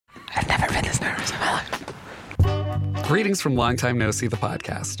hours of my life. Greetings from Long Time No See, the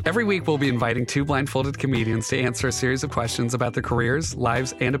podcast. Every week, we'll be inviting two blindfolded comedians to answer a series of questions about their careers,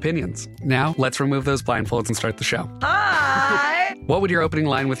 lives, and opinions. Now, let's remove those blindfolds and start the show. Hi! What would your opening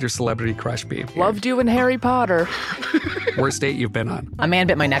line with your celebrity crush be? Loved you in Harry Potter. Worst date you've been on? A man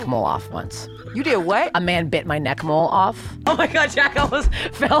bit my neck mole off once. You did what? A man bit my neck mole off. Oh my God, Jack almost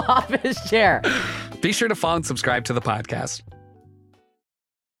fell off his chair. Be sure to follow and subscribe to the podcast.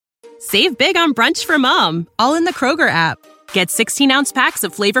 Save big on brunch for mom, all in the Kroger app. Get 16-ounce packs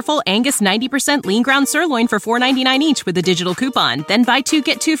of flavorful Angus 90% lean ground sirloin for $4.99 each with a digital coupon. Then buy 2,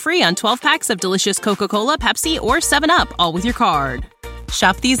 get 2 free on 12 packs of delicious Coca-Cola, Pepsi, or 7-Up, all with your card.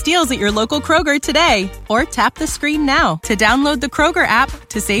 Shop these deals at your local Kroger today, or tap the screen now to download the Kroger app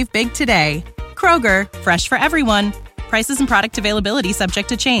to save big today. Kroger, fresh for everyone. Prices and product availability subject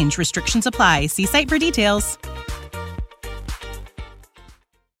to change. Restrictions apply. See site for details.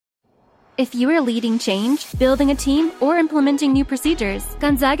 If you are leading change, building a team, or implementing new procedures,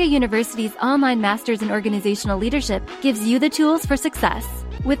 Gonzaga University's online Masters in Organizational Leadership gives you the tools for success.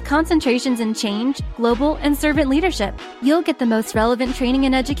 With concentrations in change, global, and servant leadership, you'll get the most relevant training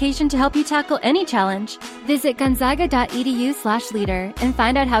and education to help you tackle any challenge. Visit gonzaga.edu/leader and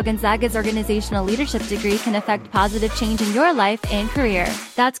find out how Gonzaga's organizational leadership degree can affect positive change in your life and career.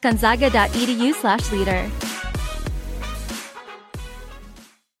 That's gonzaga.edu/leader.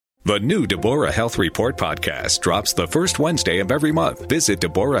 The new Deborah Health Report podcast drops the first Wednesday of every month. Visit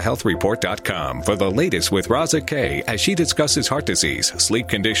DeborahHealthReport.com for the latest with Raza K as she discusses heart disease, sleep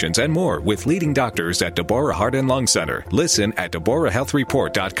conditions, and more with leading doctors at Deborah Heart and Lung Center. Listen at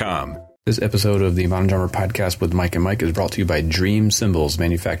DeborahHealthReport.com. This episode of the Modern Drummer Podcast with Mike and Mike is brought to you by Dream Cymbals,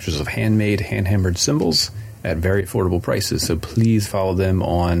 manufacturers of handmade, hand-hammered cymbals at very affordable prices. So please follow them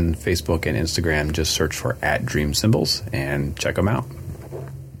on Facebook and Instagram. Just search for @DreamCymbals and check them out.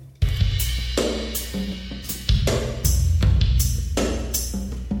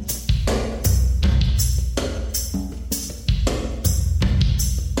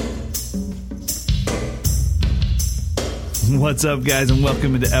 What's up, guys, and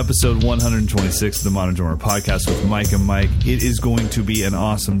welcome into episode 126 of the Modern Drummer Podcast with Mike and Mike. It is going to be an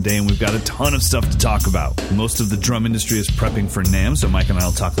awesome day, and we've got a ton of stuff to talk about. Most of the drum industry is prepping for NAMM, so Mike and I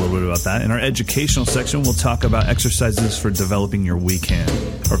will talk a little bit about that. In our educational section, we'll talk about exercises for developing your weak hand.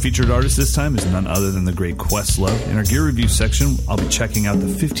 Our featured artist this time is none other than the great Questlove. In our gear review section, I'll be checking out the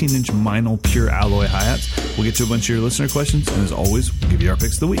 15-inch Meinl pure alloy hi-hats. We'll get to a bunch of your listener questions, and as always, we'll give you our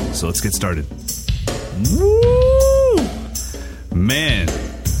picks of the week. So let's get started. Woo! Man,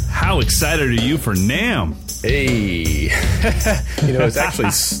 how excited are you for NAMM? Hey, it's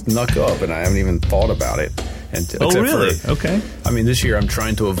actually snuck up, and I haven't even thought about it. Oh, really? Okay. I mean, this year I'm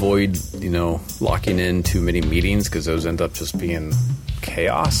trying to avoid, locking in too many meetings because those end up just being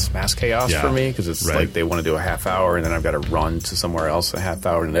mass chaos for me because it's like they want to do a half hour, and then I've got to run to somewhere else a half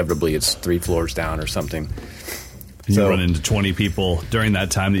hour, and inevitably it's 3 floors down or something. You run into 20 people during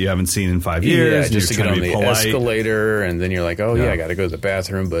that time that you haven't seen in 5 years. Yeah, just to get on the polite escalator, and then you're like, I got to go to the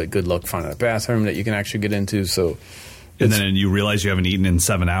bathroom, but good luck finding a bathroom that you can actually get into. So, and then you realize you haven't eaten in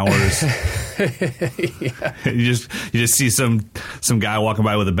 7 hours. You just see some guy walking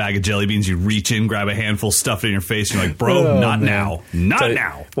by with a bag of jelly beans. You reach in, grab a handful, stuff it in your face, and you're like, bro, not now.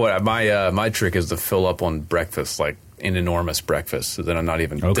 Now. What my trick is to fill up on breakfast, like an enormous breakfast, so then I'm not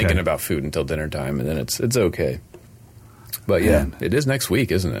even thinking about food until dinner time, and then it's okay. But yeah, it is next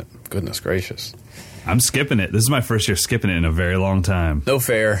week, isn't it? Goodness gracious. I'm skipping it. This is my first year skipping it in a very long time. No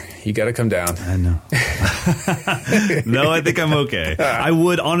fair. You got to come down. I know. No, I think I'm okay. I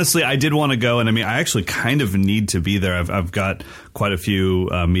would, honestly, I did want to go. And I mean, I actually kind of need to be there. I've got quite a few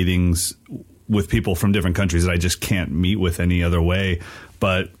meetings with people from different countries that I just can't meet with any other way.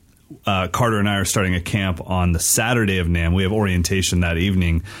 But Carter and I are starting a camp on the Saturday of NAMM. We have orientation that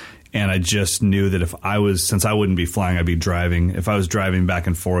evening. And I just knew that since I wouldn't be flying, I'd be driving. If I was driving back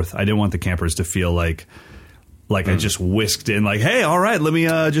and forth, I didn't want the campers to feel like I just whisked in, like, hey, all right, let me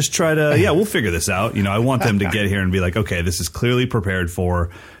just try to, we'll figure this out. I want them to get here and be like, okay, this is clearly prepared for,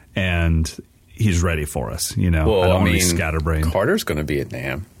 and he's ready for us. Well, I don't want to be scatterbrained. Carter's going to be at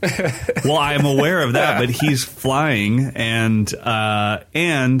NAMM. Well, I am aware of that, but he's flying, and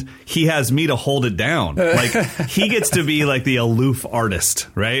he has me to hold it down. Like, he gets to be like the aloof artist,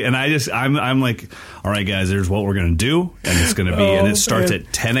 right? And I'm like, all right, guys, here's what we're going to do, and it's going to be, and it starts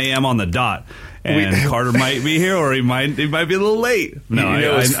at 10 a.m. on the dot. and Carter might be here, or he might be a little late. No,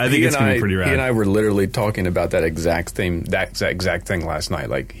 I think it's going to be pretty rad. He and I were literally talking about that exact thing last night.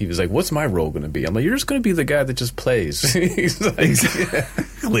 Like, he was like, "What's my role going to be?" I'm like, "You're just going to be the guy that just plays." He's like,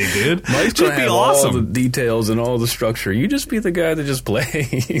 exactly, dude. Mike's going to have all the details and all the structure. You just be the guy that just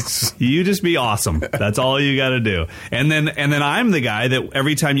plays. You just be awesome. That's all you got to do. And then I'm the guy that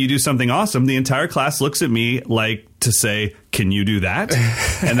every time you do something awesome, the entire class looks at me like to say, "Can you do that?"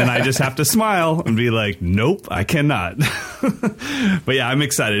 And then I just have to smile and be like, "Nope, I cannot." But yeah, I'm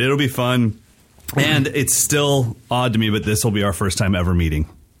excited. It'll be fun. And it's still odd to me, but this will be our first time ever meeting.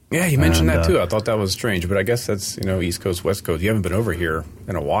 Yeah, you mentioned that too. I thought that was strange, but I guess that's, East Coast, West Coast. You haven't been over here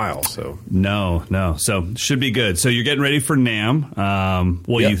in a while, so. No. So should be good. So you're getting ready for NAMM.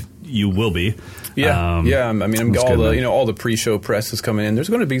 Yep. You will be. Yeah. I mean, all the pre-show press is coming in. There's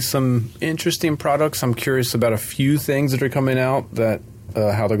going to be some interesting products. I'm curious about a few things that are coming out that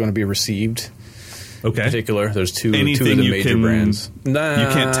how they're going to be received. Okay. In particular, there's two of the major brands. Nah,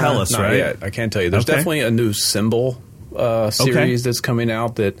 you can't tell us, right? Yet. I can't tell you. There's definitely a new symbol series that's coming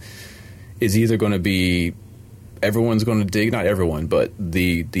out that is either going to be everyone's going to dig, not everyone, but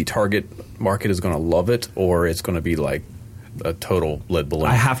the target market is going to love it, or it's going to be like a total lead balloon.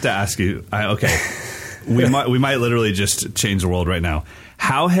 I have to ask you. We might literally just change the world right now.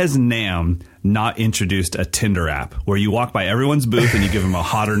 How has NAMM not introduced a Tinder app where you walk by everyone's booth and you give them a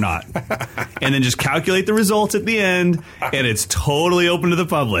hot or not, and then just calculate the results at the end, and it's totally open to the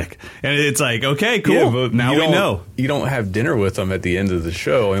public, and it's like, okay, cool. Yeah, but now we know. You don't have dinner with them at the end of the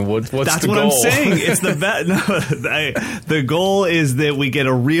show, and what's That's the goal? That's what I'm saying. It's the best. No, the goal is that we get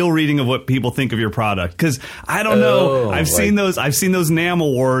a real reading of what people think of your product. Because I don't know. I've seen those NAMM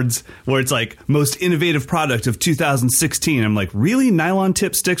awards where it's like most innovative product of 2016. I'm like, really? Nylon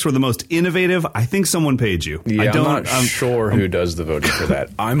tip sticks were the most innovative? I think someone paid you. Yeah, I'm not sure who does the voting for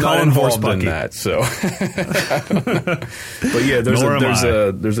that. I'm not involved in that, so. But yeah,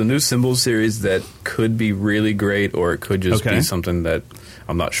 there's a new symbol series that could be really great, or it could just be something that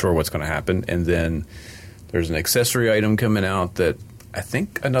I'm not sure what's going to happen. And then there's an accessory item coming out that I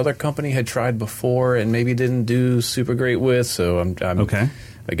think another company had tried before and maybe didn't do super great with. So I'm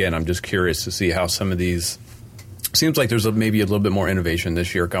just curious to see how some of these. Seems like there's maybe a little bit more innovation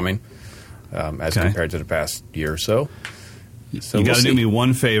this year coming. As compared to the past year or so. You got to do me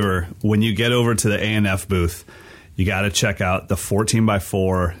one favor. When you get over to the A&F booth, you got to check out the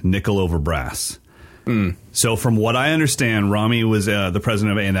 14x4 nickel over brass. So from what I understand, Rami was the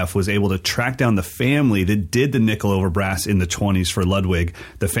president of A&F, was able to track down the family that did the nickel over brass in the 20s for Ludwig.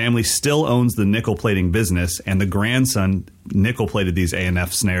 The family still owns the nickel plating business, and the grandson nickel plated these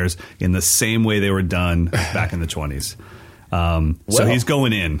A&F snares in the same way they were done back in the 20s. So he's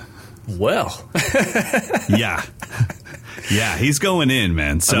going in. Well, yeah, he's going in,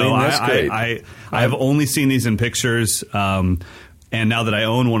 man. So I've only seen these in pictures, and now that I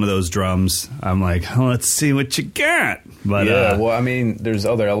own one of those drums, I'm like, let's see what you got. But there's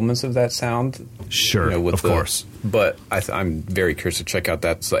other elements of that sound. Sure, of course. But I'm very curious to check out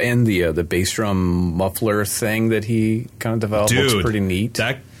that, and the bass drum muffler thing that he kind of developed. Dude, looks pretty neat.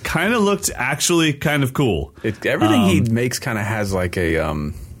 That kind of looked actually kind of cool. Everything he makes kind of has like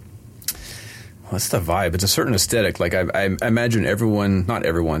a. What's the vibe? It's a certain aesthetic. Like I imagine not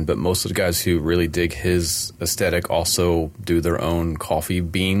everyone, but most of the guys who really dig his aesthetic also do their own coffee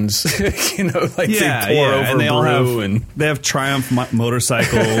beans. They pour over and they brew. They have Triumph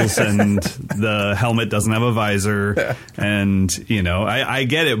motorcycles, and the helmet doesn't have a visor. And I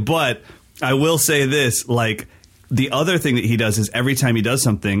get it, but I will say this: like the other thing that he does is every time he does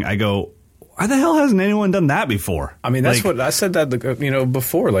something, I go, "Why the hell hasn't anyone done that before?" I mean, that's what I said that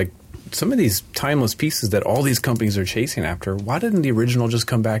before, like. Some of these timeless pieces that all these companies are chasing after, why didn't the original just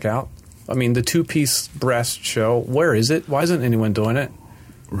come back out? I mean, the two-piece brass shell, where is it? Why isn't anyone doing it?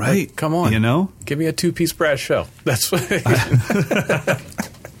 Right. Like, come on. Give me a two-piece brass shell. That's what...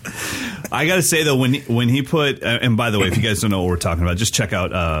 I got to say, though, when he put... and by the way, if you guys don't know what we're talking about, just check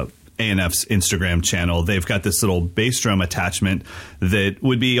out... A&F's Instagram channel. They've got this little bass drum attachment that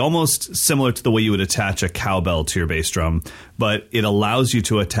would be almost similar to the way you would attach a cowbell to your bass drum, but it allows you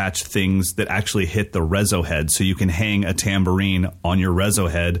to attach things that actually hit the reso head. So you can hang a tambourine on your reso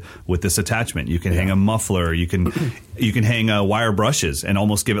head with this attachment. You can hang a muffler. You can hang wire brushes and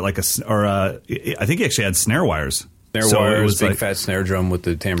almost give it like I think he actually had snare wires Snare wires, big fat snare drum with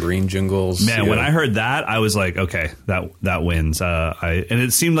the tambourine jingles. Man, when I heard that, I was like, okay, that wins. And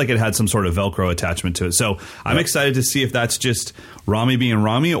it seemed like it had some sort of Velcro attachment to it. So I'm excited to see if that's just Rami being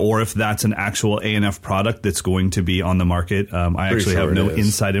Rami or if that's an actual A&F product that's going to be on the market. I actually have no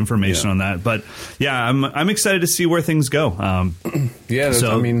inside information on that. But yeah, I'm excited to see where things go. I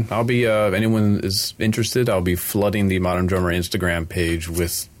mean, I'll be, if anyone is interested, I'll be flooding the Modern Drummer Instagram page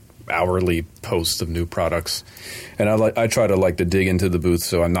with hourly posts of new products, and I try to dig into the booth,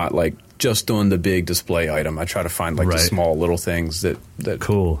 so I'm not just doing the big display item. I try to find the small little things that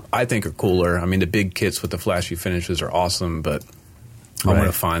cool I think are cooler. I mean, the big kits with the flashy finishes are awesome, but I want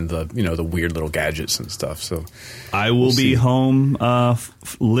to find the weird little gadgets and stuff. So I will be home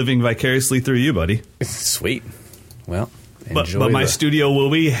living vicariously through you, buddy. Sweet. Well. But my studio will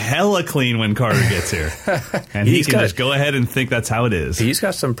be hella clean when Carter gets here. And he can just go ahead and think that's how it is. He's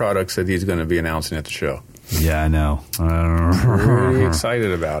got some products that he's going to be announcing at the show. Yeah, I know. Really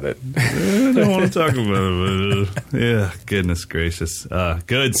excited about it. I don't want to talk about it. Yeah, goodness gracious.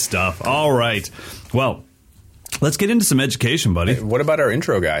 Good stuff. All right. Well, let's get into some education, buddy. Hey, what about our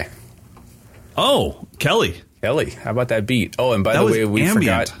intro guy? Oh, Kelly. How about that beat? Oh, and by the way, we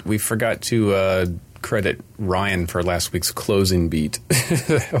forgot to credit Ryan for last week's closing beat.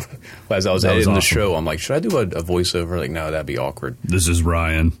 As I was editing the show, I'm like, should I do a voiceover? No, that'd be awkward. This is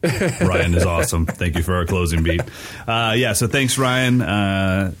Ryan. Ryan is awesome. Thank you for our closing beat. So thanks,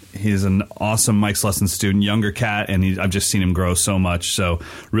 Ryan. He's an awesome Mike's Lessons student, younger cat, and I've just seen him grow so much. So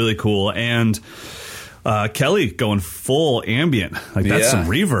really cool. And Kelly going full ambient. That's some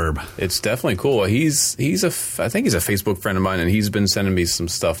reverb. It's definitely cool. I think he's a Facebook friend of mine, and he's been sending me some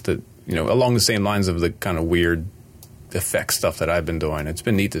stuff that, along the same lines of the kind of weird effect stuff that I've been doing. It's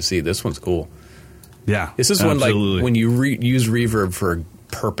been neat to see. This one's cool. Yeah. This is when you use reverb for a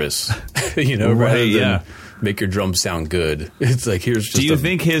purpose, rather than make your drums sound good. It's here's just Do you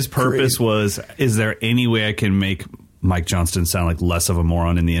think his purpose was, is there any way I can make Mike Johnston sound like less of a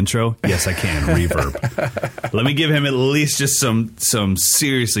moron in the intro? Yes, I can. Reverb. Let me give him at least just some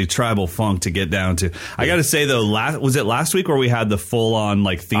seriously tribal funk to get down to. I got to say, though, was it last week where we had the full-on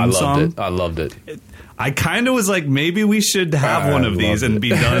theme song? I loved it. I kind of was like, maybe we should have one of these and be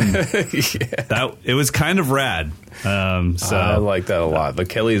done. It was kind of rad. So I like that a lot. But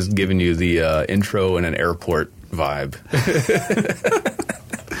Kelly's giving you the intro in an airport vibe.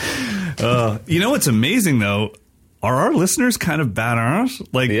 You know what's amazing, though? Are our listeners kind of badass?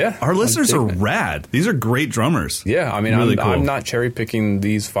 Our listeners are rad. These are great drummers. Yeah, I mean, really cool. I'm not cherry picking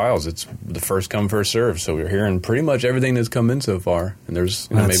these files. It's the first come, first serve. So we're hearing pretty much everything that's come in so far, and there's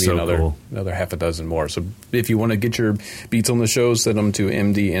maybe another half a dozen more. So if you want to get your beats on the show, send them to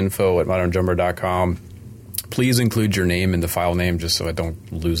mdinfo@moderndrummer.com. Please include your name in the file name, just so I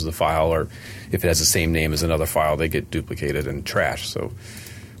don't lose the file, or if it has the same name as another file, they get duplicated and trashed. So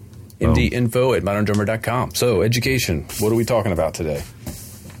mdinfo@moderndrummer.com. So, education. What are we talking about today?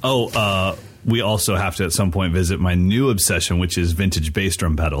 We also have to at some point visit my new obsession, which is vintage bass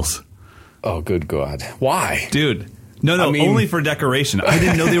drum pedals. Oh, good God. Why? Dude. No, only for decoration. I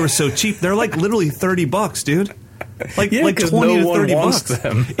didn't know they were so cheap. They're literally $30, dude. Like 20 to 30 bucks.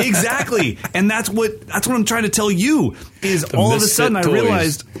 Them. Exactly. And that's what I'm trying to tell you is all of a sudden I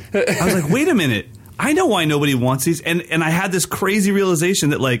realized, I was like, wait a minute. I know why nobody wants these. And I had this crazy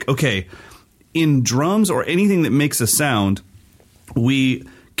realization that okay, in drums or anything that makes a sound, we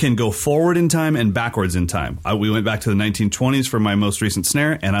can go forward in time and backwards in time. We went back to the 1920s for my most recent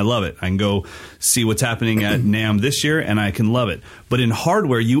snare, and I love it. I can go see what's happening at NAMM this year, and I can love it. But in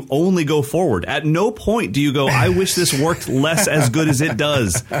hardware, you only go forward. At no point do you go, I wish this worked less as good as it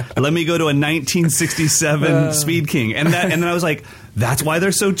does. Let me go to a 1967 Speed King. And then I was like, that's why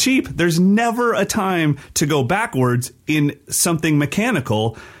they're so cheap. There's never a time to go backwards in something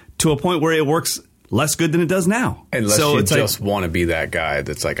mechanical to a point where it works less good than it does now. Unless you just want to be that guy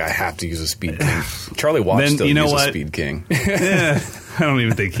that's I have to use a Speed King. Charlie Watts still uses a Speed King. Yeah, I don't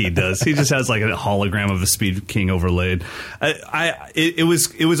even think he does. He just has a hologram of a Speed King overlaid. It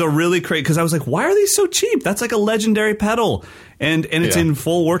was a really great, because I was like, why are these so cheap? That's a legendary pedal. And it's in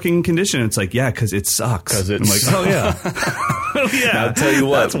full working condition. It's because it sucks. Because I'm like, oh yeah. Oh yeah. Now, I'll tell you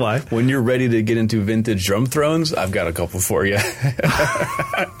what. That's why. When you're ready to get into vintage drum thrones, I've got a couple for you.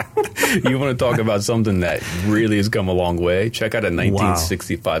 You want to talk about something that really has come a long way? Check out a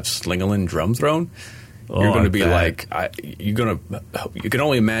 1965 Slingerland drum throne. You're going to be you can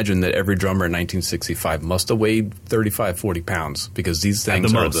only imagine that every drummer in 1965 must have weighed 35, 40 pounds, because these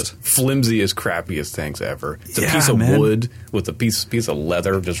things are the flimsiest, crappiest things ever. It's a piece of wood with a piece of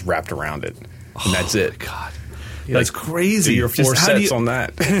leather just wrapped around it. And that's it. God. That's crazy. Do your 4 sets on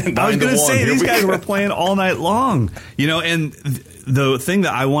that. I was going to say, these guys were playing all night long. And the thing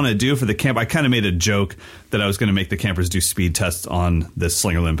that I want to do for the camp, I kind of made a joke that I was going to make the campers do speed tests on this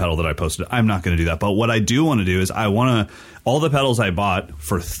Slingerland pedal that I posted. I'm not going to do that. But what I do want to do is I want to, all the pedals I bought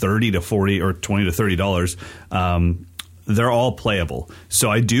for $30 to $40 or $20 to $30, they're all playable.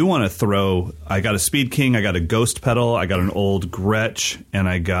 So I do want to throw, I got a Speed King, I got a Ghost pedal, I got an old Gretsch, and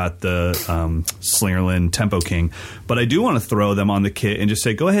I got the Slingerland Tempo King. But I do want to throw them on the kit and just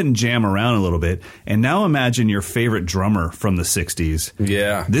say, go ahead and jam around a little bit. And now imagine your favorite drummer from the 60s.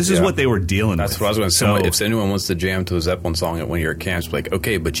 Yeah. This is what they were dealing with. That's what I was going to say. If anyone wants to jam to a Zeppelin song at one of your camps, like,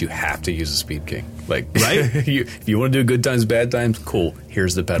 okay, but you have to use a Speed King. Like, right? If you want to do good times, bad times, cool.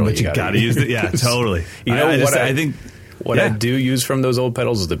 Here's the pedal. But you got to use it. Yeah, totally. I think... What I do use from those old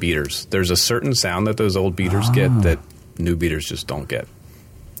pedals is the beaters. There's a certain sound that those old beaters get that new beaters just don't get.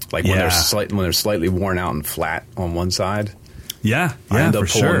 Like when they're slightly worn out and flat on one side. Yeah, I end up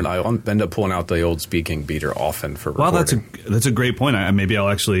pulling out the old Speed King beater often for recording. Well, that's a great point. Maybe I'll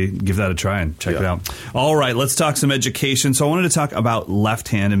actually give that a try and check it out. All right, let's talk some education. So I wanted to talk about left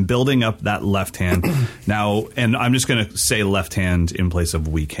hand and building up that left hand. Now, and I'm just going to say left hand in place of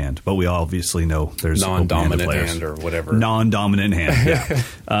weak hand, but we obviously know there's non-dominant hand or whatever. Non-dominant hand, yeah.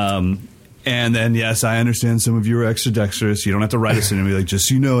 And then, yes, I understand some of you are extra dexterous. You don't have to write us in and be like, just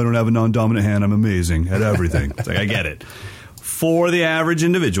so you know, I don't have a non-dominant hand. I'm amazing at everything. It's like, I get it. For the average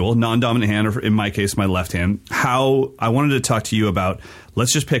individual, non-dominant hand, or in my case, my left hand, I wanted to talk to you about,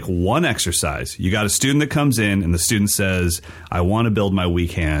 let's just pick one exercise. You got a student that comes in and the student says, I want to build my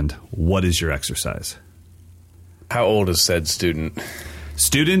weak hand. What is your exercise? How old is said student?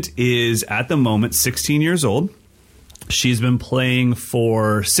 Student is, at the moment, 16 years old. She's been playing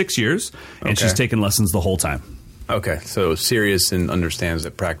for 6 years, and she's taken lessons the whole time. Okay, so serious and understands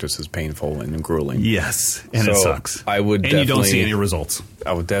that practice is painful and grueling. Yes, and it sucks. And you don't see any results.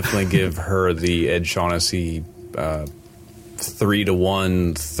 I would definitely give her the Ed Shaughnessy 3-1,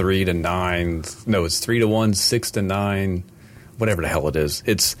 3-9. No, it's 3-1, 6-9. Whatever the hell it is.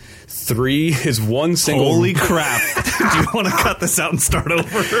 It's 3 is one single. Holy crap. Do you want to cut this out and start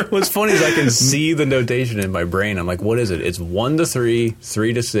over? What's funny is I can see the notation in my brain. I'm like, what is it? It's 1-3, 3-6,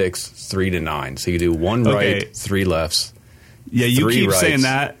 3-9. So you do 1 right, 3 lefts. Yeah, you keep saying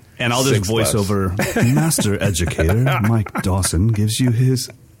that, and I'll just voice over. Master educator Mike Dawson gives you his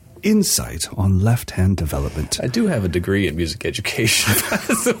insight on left-hand development. I do have a degree in music education, by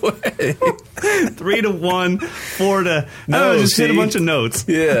the way. 3-1, 4 to... No, just hit a bunch of notes.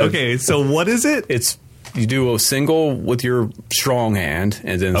 Yeah. Okay, so what is it? It's you do a single with your strong hand,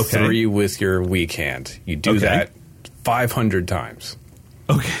 and then 3 with your weak hand. You do that 500 times.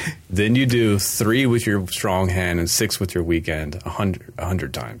 Okay. Then you do 3 with your strong hand and 6 with your weak hand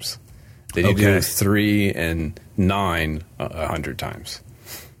 100 times. Then you do 3 and 9 100 times.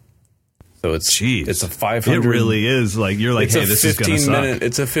 So it's a 500. It really is like you're like, hey, this is going to suck.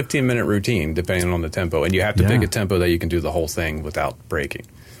 It's a 15-minute routine depending on the tempo, and you have to pick a tempo that you can do the whole thing without breaking.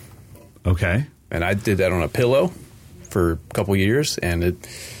 Okay. And I did that on a pillow for a couple years, and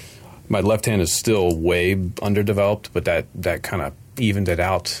my left hand is still way underdeveloped, but that kind of evened it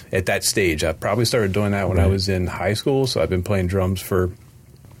out at that stage. I probably started doing that when I was in high school, so I've been playing drums for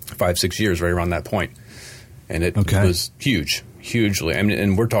 5-6 years, right around that point, and it was huge. Hugely. I mean,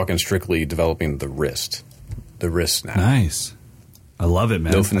 and we're talking strictly developing the wrist now. Nice. I love it,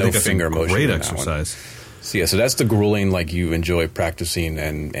 man. No finger motion. Great exercise. So that's the grueling, like you enjoy practicing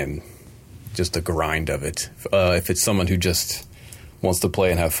and just the grind of it. If it's someone who just wants to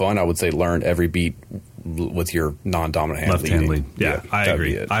play and have fun, I would say learn every beat with your non-dominant hand left hand lead. Yeah, I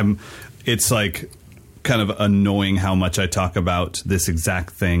agree. It's like kind of annoying how much I talk about this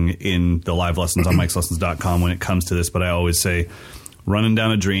exact thing in the live lessons on Mike'sLessons.com when it comes to this, but I always say Running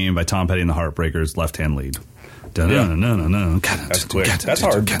Down a Dream by Tom Petty and the Heartbreakers, left hand lead. That's quick. That's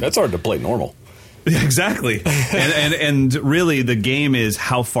hard to play normal. Exactly. and really the game is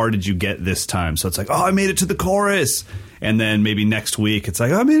how far did you get this time? So it's like, I made it to the chorus. And then maybe next week it's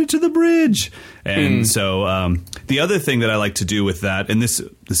like, I made it to the bridge. And so the other thing that I like to do with that, and these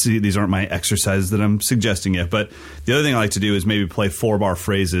aren't my exercises that I'm suggesting yet, but the other thing I like to do is maybe play 4-bar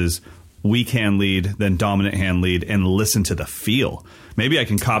phrases, weak hand lead, then dominant hand lead, and listen to the feel. Maybe I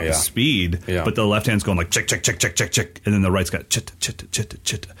can copy speed, but the left hand's going like chick, chick, chick, chick, chick, chick, and then the right's got chit, chit, chit,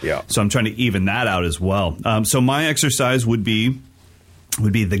 chit. Yeah. So I'm trying to even that out as well. So my exercise would be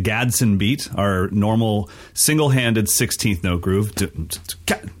the Gadsden beat, our normal single-handed 16th note groove.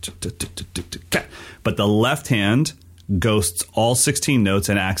 But the left hand ghosts all 16 notes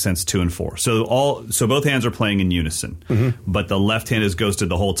and accents 2 and 4. So both hands are playing in unison, but the left hand is ghosted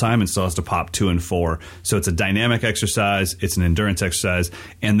the whole time and still has to pop 2 and 4. So it's a dynamic exercise, it's an endurance exercise,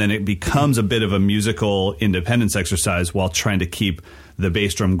 and then it becomes a bit of a musical independence exercise while trying to keep the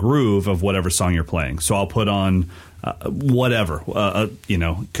bass drum groove of whatever song you're playing. So I'll put on whatever,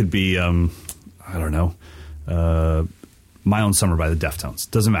 could be I don't know. My Own Summer by the Deftones.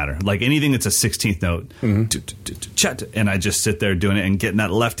 Doesn't matter. Like anything that's a 16th note. And I just sit there doing it and getting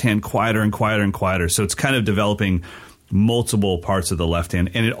that left hand quieter and quieter and quieter. So it's kind of developing multiple parts of the left hand.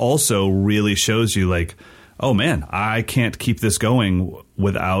 And it also really shows you like, oh man, I can't keep this going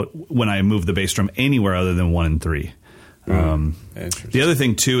without when I move the bass drum anywhere other than 1 and 3. The other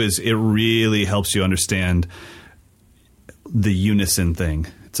thing too is it really helps you understand the unison thing.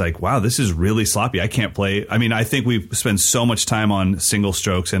 It's like, wow, this is really sloppy. I can't play. I mean, I think we spend so much time on single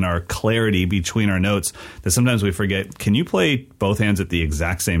strokes and our clarity between our notes that sometimes we forget, can you play both hands at the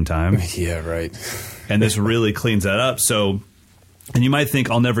exact same time? Yeah, right. And this really cleans that up. So, and you might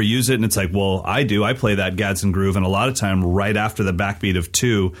think I'll never use it. And it's like, well, I do. I play that Gadsden groove. And a lot of time right after the backbeat of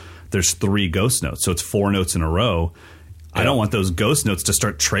 2, there's 3 ghost notes. So it's 4 notes in a row. I don't want those ghost notes to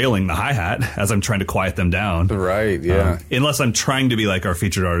start trailing the hi-hat as I'm trying to quiet them down. Right, yeah. Unless I'm trying to be like our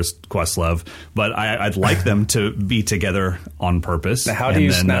featured artist, Questlove. But I'd like them to be together on purpose. Now, how do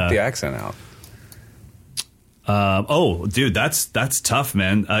you snap the accent out? Dude, that's tough,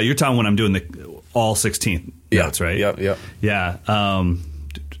 man. You're talking when I'm doing the all 16 notes, right? Yep. Yeah.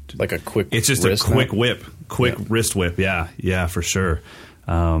 Like a quick It's just a quick whip. Wrist whip. Yeah, for sure.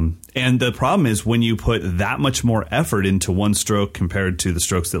 And the problem is when you put that much more effort into one stroke compared to the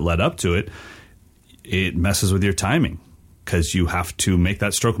strokes that led up to it, it messes with your timing because you have to make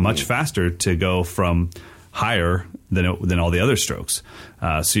that stroke much faster to go from higher than all the other strokes.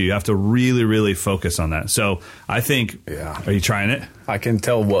 So you have to really, really focus on that. So I think, Are you trying it? I can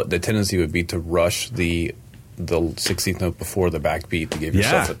tell what the tendency would be to rush the 16th note before the backbeat to give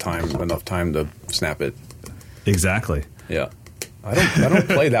yourself enough time to snap it. Exactly. Yeah. I don't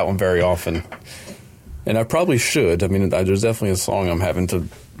play that one very often, and I probably should. I mean, there's definitely a song I'm having to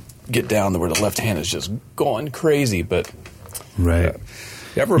get down where the left hand is just going crazy. But right,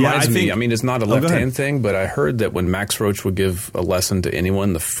 that reminds me. I mean, it's not a left hand thing, but I heard that when Max Roach would give a lesson to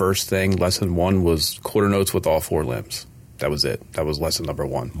anyone, the first thing, lesson 1, was quarter notes with all 4 limbs. That was it. That was lesson number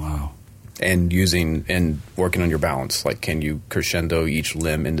 1. Wow. And working on your balance, like can you crescendo each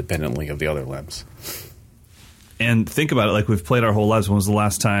limb independently of the other limbs. And think about it, like we've played our whole lives. When was the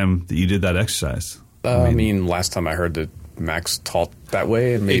last time that you did that exercise? I mean, last time I heard that Max taught that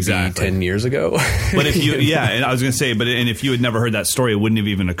way, maybe 10 years ago. But if you, and I was going to say, and if you had never heard that story, it wouldn't have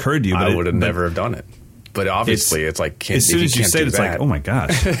even occurred to you. I would have never have done it. But obviously, it's like, as soon as you say it, it's like, oh my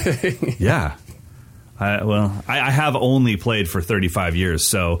gosh. Yeah. I have only played for 35 years,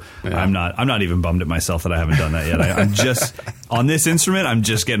 so I'm not even bummed at myself that I haven't done that yet. I'm just on this instrument. I'm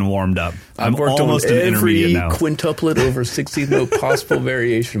just getting warmed up. I'm worked almost on an intermediate now. Quintuplet over 16th note possible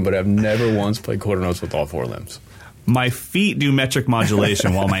variation, but I've never once played quarter notes with all 4 limbs. My feet do metric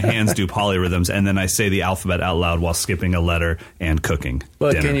modulation while my hands do polyrhythms, and then I say the alphabet out loud while skipping a letter and cooking.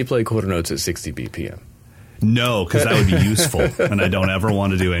 But dinner. Can you play quarter notes at 60 BPM? No, because that would be useful, and I don't ever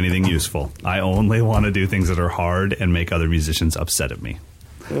want to do anything useful. I only want to do things that are hard and make other musicians upset at me.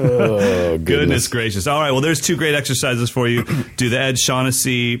 Oh, goodness gracious. All right, well, there's 2 great exercises for you. Do the Ed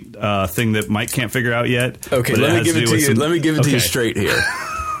Shaughnessy thing that Mike can't figure out yet. Okay, let me give it to you. Let me give it to you straight here.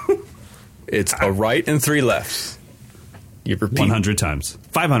 It's a right and 3 lefts. You repeat 100 times,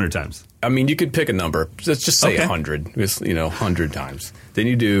 500 times. I mean, you could pick a number. Let's just say 100. 100 times. Then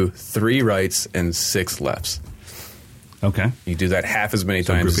you do 3 rights and 6 lefts. Okay. You do that half as many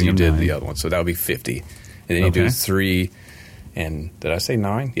times as you did the other one. So that would be 50. And then you do 3, and did I say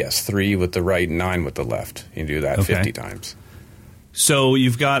 9? Yes, 3 with the right, 9 with the left. You do that 50 times. So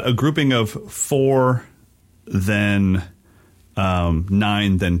you've got a grouping of 4, then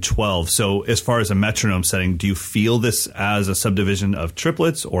 9, then 12. So as far as a metronome setting, do you feel this as a subdivision of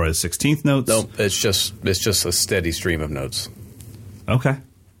triplets or as 16th notes? No, it's just a steady stream of notes. Okay.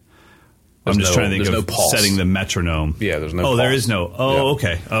 I'm just trying to think of setting the metronome. Yeah, there's no pulse. There is no. Oh,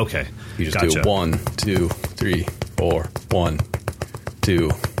 yeah. Okay. You just do 1, 2, 3, 4, 1, 2,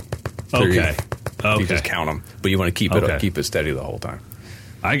 3. Okay. You just count them, but you want to keep it steady the whole time.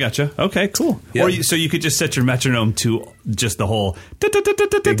 I gotcha. Okay, cool. Yeah. Or so you could just set your metronome to just the whole...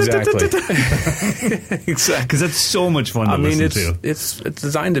 Exactly. Because that's so much fun to listen to. It's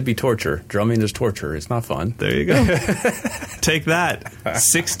designed to be torture. Drumming is torture. It's not fun. There you go. Take that.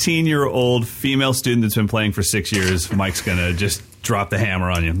 16-year-old female student that's been playing for 6 years. Mike's going to just drop the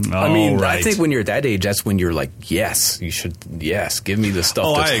hammer on you. I think when you're at that age, that's when you're like, yes, you should, give me the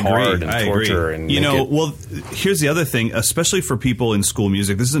stuff that's hard and torture. And well, here's the other thing, especially for people in school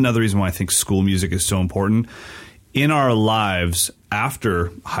music. This is another reason why I think school music is so important. In our lives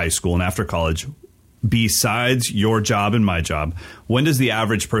after high school and after college, besides your job and my job, when does the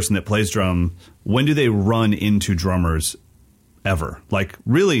average person that plays drum, when do they run into drummers ever? Like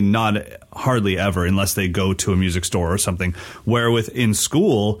really not hardly ever, unless they go to a music store or something. Where in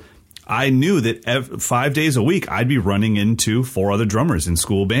school, I knew that 5 days a week I'd be running into 4 other drummers in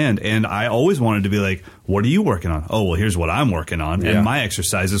school band. And I always wanted to be like, what are you working on? Oh, well, here's what I'm working on. And my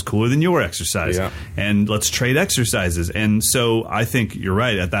exercise is cooler than your exercise. Yeah. And let's trade exercises. And so I think you're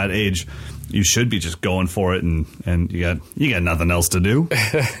right. At that age, you should be just going for it. And you got nothing else to do.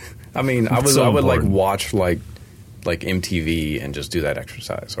 I mean, I would like watch like MTV and just do that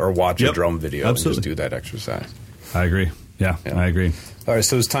exercise, or watch a drum video and just do that exercise. I agree. Yeah, I agree. All right,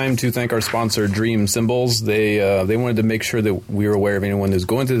 so it's time to thank our sponsor, Dream Cymbals. They wanted to make sure that we were aware of anyone who's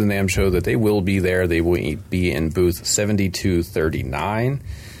going to the NAMM show that they will be there. They will be in booth 7239.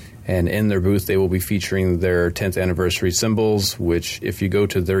 And in their booth, they will be featuring their 10th anniversary cymbals, which if you go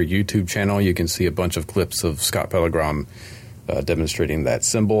to their YouTube channel, you can see a bunch of clips of Scott Pilgrim demonstrating that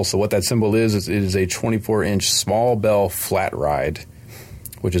cymbal. So what that cymbal is it is a 24-inch small bell flat ride,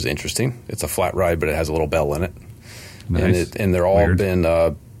 which is interesting. It's a flat ride, but it has a little bell in it. Nice. And they're all been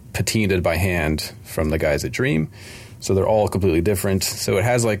patinaed by hand from the guys at Dream. So they're all completely different. So it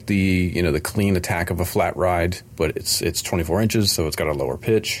has like the clean attack of a flat ride, but it's 24 inches, so it's got a lower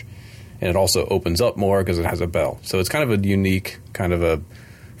pitch. And it also opens up more because it has a bell. So it's kind of a unique kind of a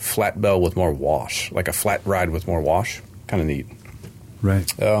flat bell with more wash, like a flat ride with more wash. Kind of neat. Right.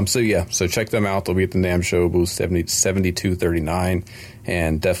 So check them out. They'll be at the NAMM show, booth 7239,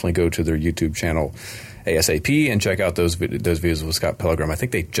 and definitely go to their YouTube channel ASAP and check out those videos with Scott Pilgrim. I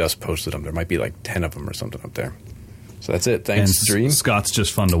think they just posted them. There might be like 10 of them or something up there. So that's it. Thanks, Dream. Scott's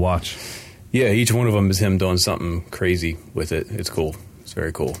just fun to watch. Yeah, each one of them is him doing something crazy with it. It's cool. It's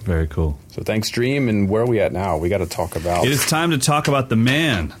very cool. Very cool. So thanks, Dream. And where are we at now? We got to talk about... It is time to talk about the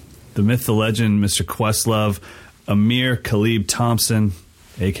man, the myth, the legend, Mr. Questlove, Amir Khalib Thompson,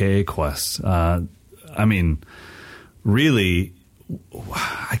 a.k.a. Quest. I mean, really,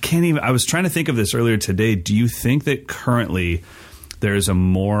 I can't even... I was trying to think of this earlier today. Do you think that currently there is a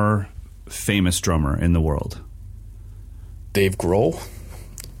more famous drummer in the world? Dave Grohl?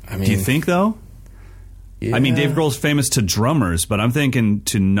 I mean, do you think, though? Yeah. I mean, Dave Grohl's famous to drummers, but I'm thinking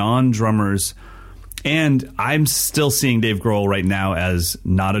to non-drummers... And I'm still seeing Dave Grohl right now as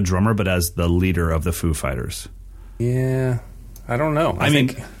not a drummer, but as the leader of the Foo Fighters. Yeah, I don't know. I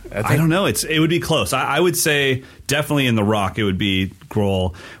don't know. It would be close. I would say definitely in the rock it would be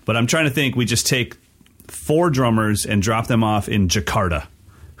Grohl. But I'm trying to think. We just take 4 drummers and drop them off in Jakarta.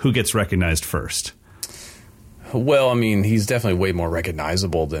 Who gets recognized first? Well, I mean, he's definitely way more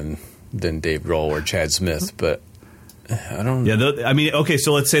recognizable than Dave Grohl or Chad Smith, but I don't... Yeah, okay,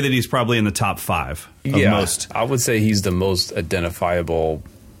 so let's say that he's probably in the top 5 of most. I would say he's the most identifiable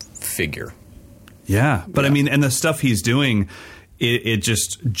figure. Yeah, but I mean, and the stuff he's doing, it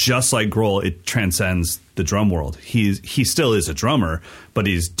just like Grohl, it transcends the drum world. He still is a drummer, but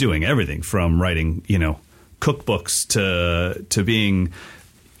he's doing everything from writing, cookbooks to being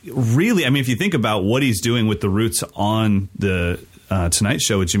really, I mean, if you think about what he's doing with the Roots on the Tonight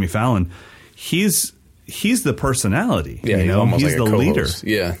Show with Jimmy Fallon, he's the personality. Yeah, he's like the leader.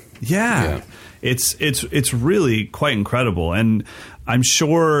 Yeah. It's really quite incredible. And I'm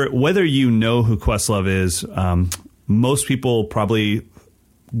sure whether you know who Questlove is, most people probably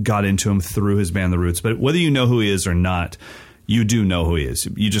got into him through his band The Roots. But whether you know who he is or not, you do know who he is.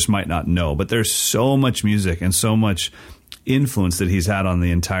 You just might not know. But there's so much music and so much influence that he's had on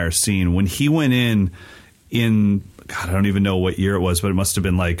the entire scene. When he went in God, I don't even know what year it was, but it must have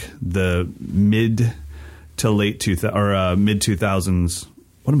been like the mid to late mid 2000s.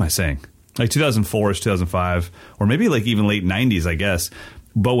 What am I saying? Like 2004 2005, or maybe like even late 90s, I guess.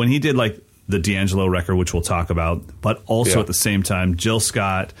 But when he did like the D'Angelo record, which we'll talk about, but also at the same time, Jill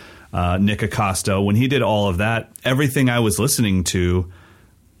Scott, Nick Acosta, when he did all of that, everything I was listening to,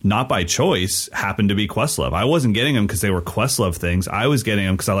 not by choice, happened to be Questlove. I wasn't getting them because they were Questlove things. I was getting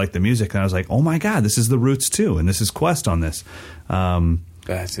them because I liked the music, and I was like, oh my God, this is the Roots too, and this is Quest on this.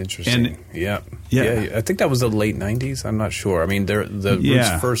 That's interesting. Yeah. I think that was the late 90s. I'm not sure. I mean, the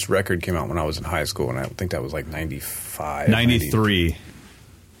Roots' first record came out when I was in high school, and I think that was like 95. 93.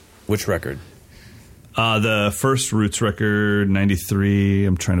 Which record? The first Roots record, 93.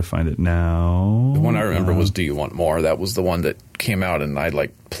 I'm trying to find it now. The one I remember was Do You Want More? That was the one that came out, and I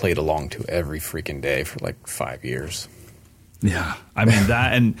like played along to every freaking day for like 5 years. Yeah, I mean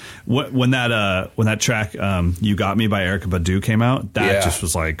that, and when that track "You Got Me" by Erykah Badu came out, that just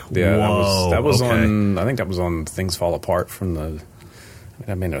was like, whoa. That was okay. on. I think that was on "Things Fall Apart" from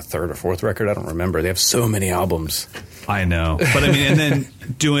I mean, their third or fourth record. I don't remember. They have so many albums. I know, but I mean, and then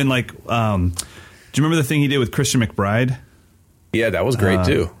doing like, do you remember the thing he did with Christian McBride? Yeah, that was great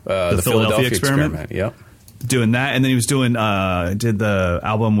too. The Philadelphia Experiment. Yep. Doing that, and then he was doing did the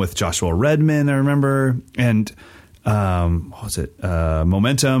album with Joshua Redman, I remember, and what was it,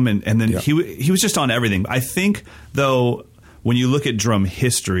 Momentum, and then he was just on everything. I think though, when you look at drum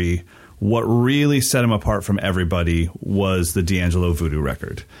history, what really set him apart from everybody was the D'Angelo Voodoo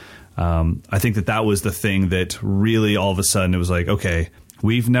record. I think that was the thing that really all of a sudden it was like, okay,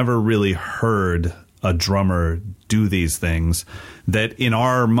 we've never really heard a drummer do these things that in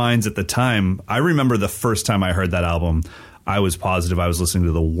our minds at the time. I remember the first time I heard that album, I was positive I was listening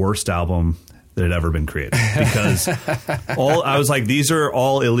to the worst album that had ever been created, because I was like, these are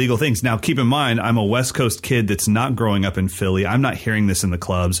all illegal things. Now, keep in mind, I'm a West Coast kid that's not growing up in Philly. I'm not hearing this in the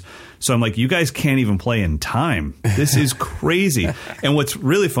clubs. So I'm like, you guys can't even play in time. This is crazy. And what's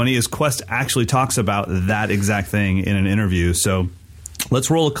really funny is Quest actually talks about that exact thing in an interview. So let's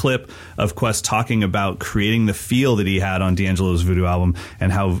roll a clip of Quest talking about creating the feel that he had on D'Angelo's Voodoo album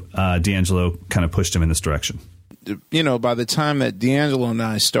and how D'Angelo kind of pushed him in this direction. You know, by the time that D'Angelo and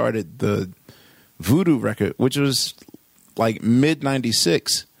I started the Voodoo record, which was like mid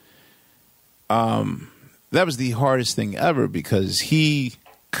 '96, that was the hardest thing ever, because he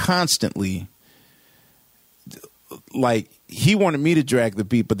constantly, like, he wanted me to drag the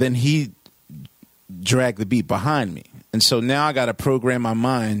beat, but then he dragged the beat behind me. And so now I got to program my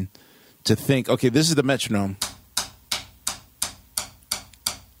mind to think, okay, this is the metronome.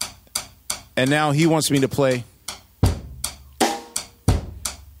 And now he wants me to play.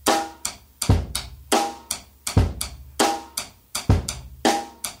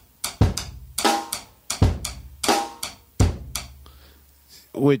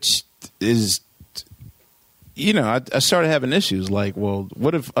 Which is, you know, I started having issues like, well,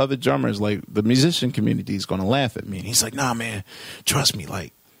 what if other drummers, like the musician community, is going to laugh at me? And he's like, nah, man, trust me,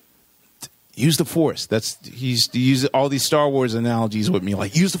 like, use the Force. He's used all these Star Wars analogies with me,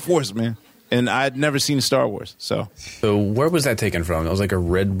 like, use the Force, man. And I'd never seen Star Wars, so where was that taken from? It was like a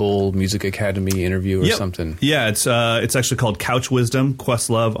Red Bull Music Academy interview or something. Yeah, it's actually called Couch Wisdom,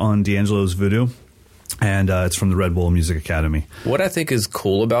 Questlove on D'Angelo's Voodoo. And it's from the Red Bull Music Academy. What I think is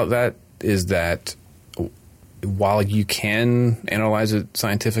cool about that is that while you can analyze it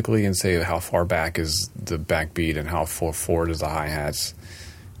scientifically and say how far back is the backbeat and how far forward is the hi-hats,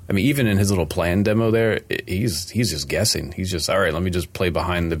 I mean, even in his little plan demo there, he's just guessing. He's just, all right, let me just play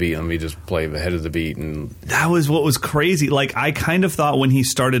behind the beat. Let me just play ahead of the beat. And that was what was crazy. Like, I kind of thought when he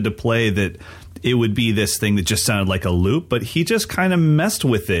started to play that it would be this thing that just sounded like a loop, but he just kind of messed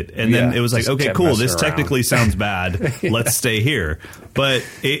with it. And then it was like, okay, cool, this technically sounds bad. Let's stay here. But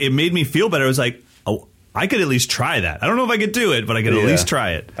it made me feel better. I was like, oh, I could at least try that. I don't know if I could do it, but I could at least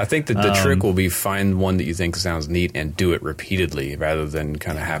try it. I think that the trick will be find one that you think sounds neat and do it repeatedly rather than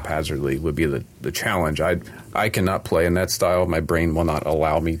kind of haphazardly would be the challenge. I cannot play in that style. My brain will not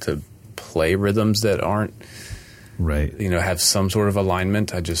allow me to play rhythms that aren't, have some sort of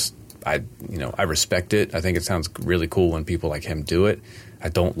alignment. I respect it. I think it sounds really cool when people like him do it. I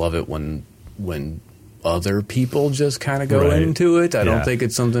don't love it when other people just kind of go into it. I don't think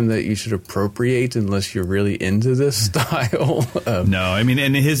it's something that you should appropriate unless you're really into this style. No, I mean,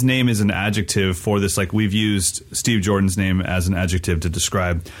 and his name is an adjective for this. Like, we've used Steve Jordan's name as an adjective to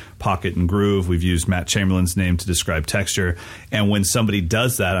describe pocket and groove. We've used Matt Chamberlain's name to describe texture. And when somebody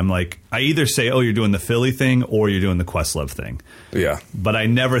does that, I'm like, I either say, oh, you're doing the Philly thing or you're doing the Questlove thing. Yeah. But I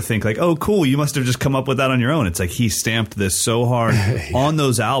never think like, oh, cool, you must have just come up with that on your own. It's like he stamped this so hard on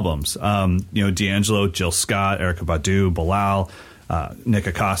those albums. D'Angelo, Jill Scott, Erykah Badu, Bilal, Nick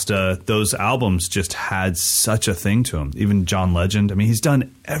Acosta, those albums just had such a thing to him. Even John Legend. I mean, he's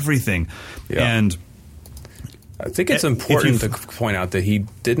done everything. Yeah. And I think it's important to point out that he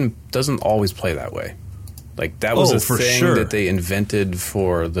doesn't always play that way. Like, that was a thing that they invented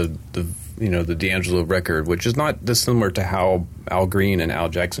for the D'Angelo record, which is not dissimilar to how Al Green and Al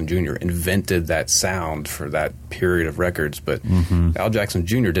Jackson Jr. invented that sound for that period of records. But Al Jackson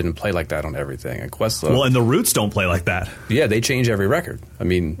Jr. didn't play like that on everything. And Questlove, well, and the Roots don't play like that. Yeah, they change every record. I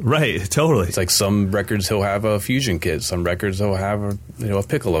mean, right, totally. It's like some records he'll have a fusion kit, some records he'll have a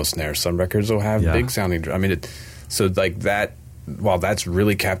piccolo snare, some records he'll have big sounding. I mean, so like that. While that's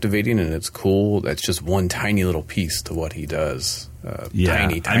really captivating and it's cool, that's just one tiny little piece to what he does.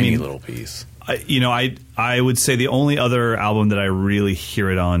 Tiny little piece. I would say the only other album that I really hear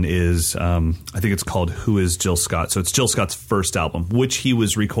it on is I think it's called Who Is Jill Scott. So it's Jill Scott's first album, which he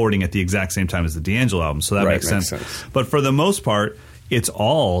was recording at the exact same time as the D'Angelo album. So that makes sense. But for the most part, it's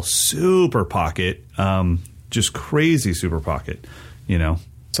all super pocket, just crazy super pocket,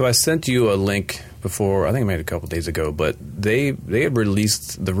 So I sent you a link before, I think I made it a couple days ago, but they had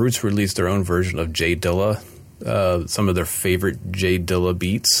released, the Roots released their own version of Jay Dilla, some of their favorite Jay Dilla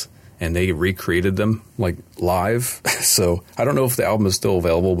beats, and they recreated them like live. So I don't know if the album is still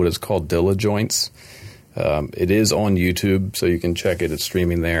available, but it's called Dilla Joints. It is on YouTube, so you can check it. It's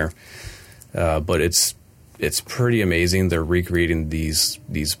streaming there. But it's pretty amazing. They're recreating these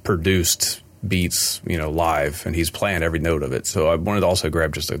produced beats, live, and he's playing every note of it. So I wanted to also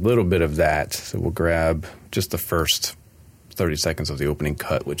grab just a little bit of that. So we'll grab just the first 30 seconds of the opening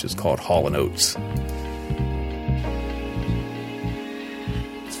cut, which is called Hall & Oates.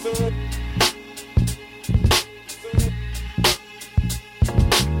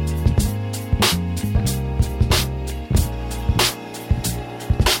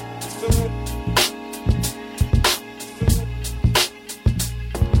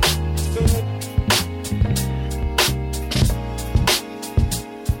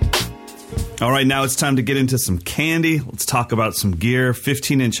 All right, now it's time to get into some candy. Let's talk about some gear.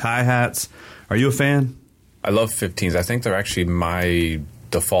 15-inch hi-hats. Are you a fan? I love 15s. I think they're actually my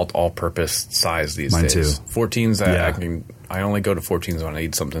default all-purpose size these days. Mine too. 14s, I only go to 14s when I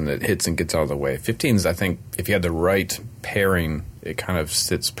need something that hits and gets out of the way. 15s, I think, if you had the right pairing, it kind of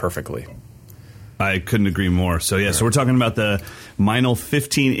sits perfectly. I couldn't agree more. So, so we're talking about the Meinl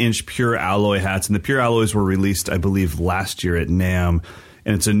 15-inch pure alloy hats. And the pure alloys were released, I believe, last year at NAMM.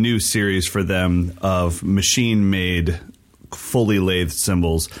 And it's a new series for them of machine-made, fully lathed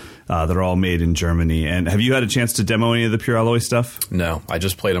cymbals that are all made in Germany. And have you had a chance to demo any of the pure alloy stuff? No. I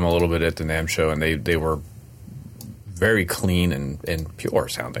just played them a little bit at the NAMM show, and they were very clean and pure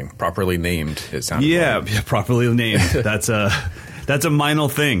sounding. Properly named, it sounded like. Properly named. That's a Meinl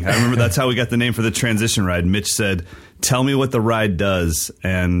thing. I remember that's how we got the name for the transition ride. Mitch said, "Tell me what the ride does."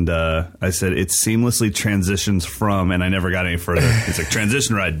 And I said, "It seamlessly transitions from," and I never got any further. He's like,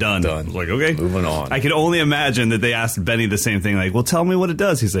 "Transition ride, done." I was like, okay. Moving on. I could only imagine that they asked Benny the same thing, like, "Well, tell me what it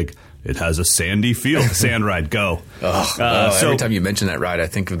does." He's like, "It has a sandy feel." Sand ride, go. So every time you mention that ride, I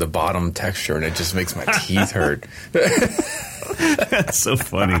think of the bottom texture, and it just makes my teeth hurt. That's so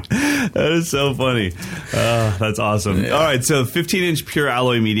funny. That is so funny. That's awesome. Yeah. All right, so 15-inch pure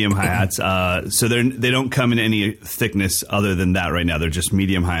alloy medium hi-hats. So they don't come in any thickness other than that right now. They're just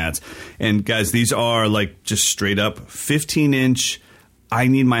medium hi-hats. And guys, these are like just straight up 15-inch. I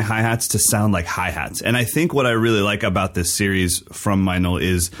need my hi-hats to sound like hi-hats. And I think what I really like about this series from Meinl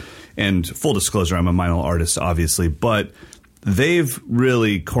is, and full disclosure, I'm a Meinl artist, obviously, but they've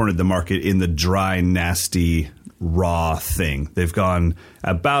really cornered the market in the dry, nasty, raw thing. They've gone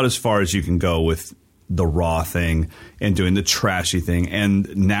about as far as you can go with the raw thing and doing the trashy thing.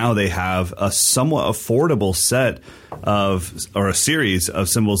 And now they have a somewhat affordable set or a series of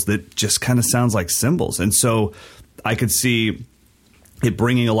cymbals that just kind of sounds like cymbals. And so I could see it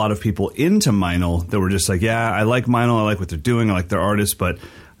bringing a lot of people into Meinl that were just like, yeah, I like Meinl, I like what they're doing, I like their artists, but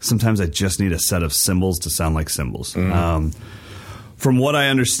sometimes I just need a set of cymbals to sound like cymbals. From what I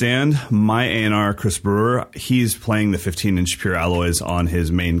understand, my A&R, Chris Brewer, he's playing the 15-inch pure alloys on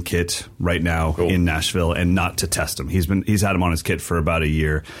his main kit right now in Nashville, and not to test them. He's had them on his kit for about a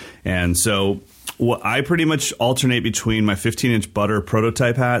year. And so I pretty much alternate between my 15-inch butter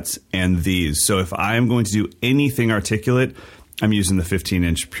prototype hats and these. So if I am going to do anything articulate, I'm using the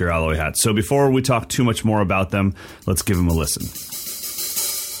 15-inch pure alloy hats. So before we talk too much more about them, let's give them a listen.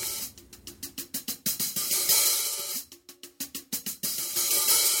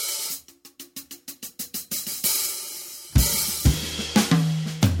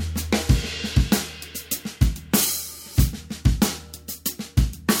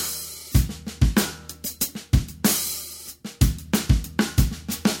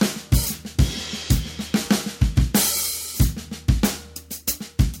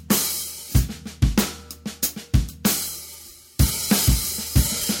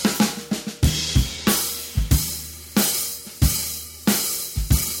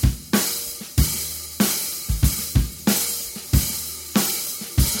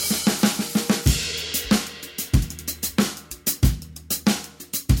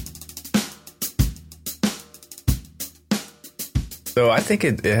 So I think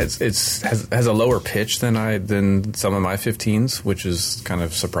it has a lower pitch than some of my 15s, which is kind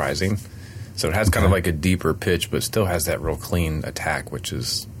of surprising. So it has kind of like a deeper pitch, but still has that real clean attack, which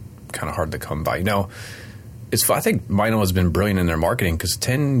is kind of hard to come by. I think Meinl has been brilliant in their marketing because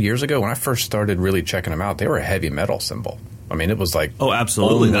 10 years ago when I first started really checking them out, they were a heavy metal cymbal. I mean, it was like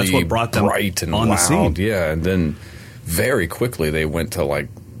absolutely, that's what brought them bright and on loud. The scene. Yeah, and then very quickly they went to like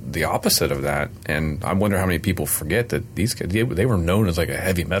the opposite of that. And I wonder how many people forget that these guys, they were known as like a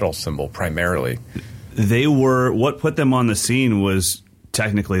heavy metal cymbal primarily. They were, what put them on the scene was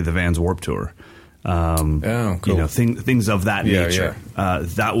technically the Vans Warped Tour. Cool. You know, things of that nature. Yeah.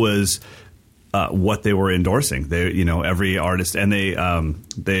 That was what they were endorsing. They, you know, every artist, and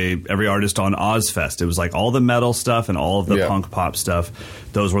every artist on Ozfest. It was like all the metal stuff and all of the punk pop stuff.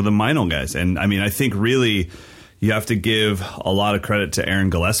 Those were the Meinl guys. And I mean, I think really you have to give a lot of credit to Aaron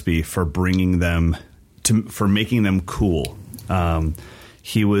Gillespie for bringing them for making them cool.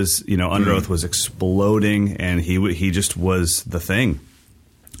 He was, you know, Under Oath was exploding, and he just was the thing.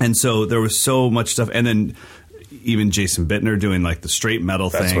 And so there was so much stuff, and then even Jason Bittner doing like the straight metal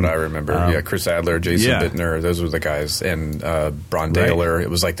thing. That's what I remember. Chris Adler, Jason Bittner, those were the guys, and Bron Daler. Right. It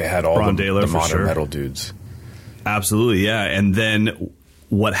was like they had all the modern metal dudes. Absolutely, yeah. And then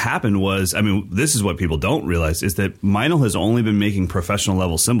what happened was, I mean, this is what people don't realize, is that Meinl has only been making professional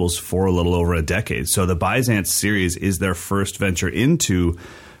level cymbals for a little over a decade. So the Byzance series is their first venture into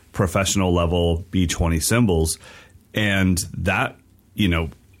professional level B20 cymbals, and that, you know,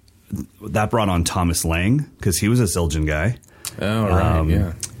 that brought on Thomas Lang because he was a Zildjian guy. Oh, right,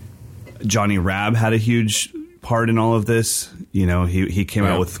 yeah. Johnny Rabb had a huge part in all of this. You know, he came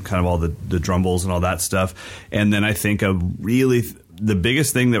out with kind of all the drumbles and all that stuff. And then I think the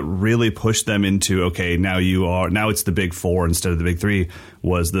biggest thing that really pushed them into, okay, now it's the big four instead of the big three,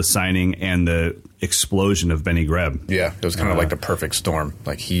 was the signing and the explosion of Benny Greb. Yeah, it was kind of like the perfect storm.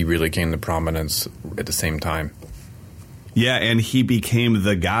 Like he really came to prominence at the same time. Yeah, and he became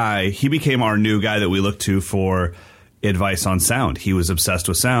the guy. He became our new guy that we look to for advice on sound. He was obsessed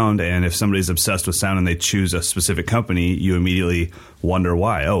with sound, and if somebody's obsessed with sound and they choose a specific company, you immediately wonder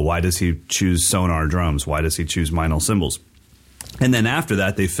why. Oh, why does he choose Sonar drums? Why does he choose Meinl cymbals? And then after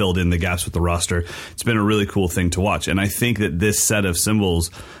that, they filled in the gaps with the roster. It's been a really cool thing to watch. And I think that this set of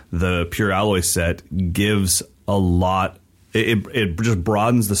cymbals, the Pure Alloy set, gives a lot. It just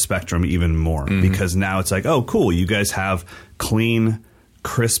broadens the spectrum even more because now it's like, oh, cool, you guys have clean,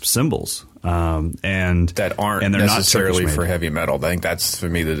 crisp cymbals. And that aren't and they're necessarily not for heavy metal. I think that's, for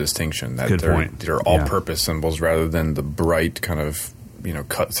me, the distinction. That Good point. They're all-purpose cymbals rather than the bright kind of, you know,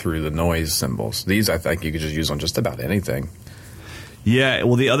 cut through the noise cymbals. These, I think, you could just use on just about anything. Yeah,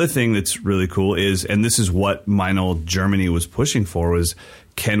 well, the other thing that's really cool is, and this is what Meinl Germany was pushing for, was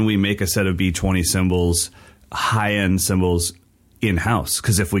can we make a set of B20 cymbals, high-end cymbals, in-house?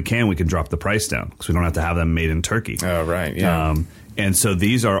 Because if we can drop the price down because we don't have to have them made in Turkey. Oh, right, yeah. And so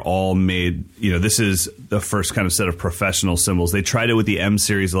these are all made, you know, this is the first kind of set of professional cymbals. They tried it with the M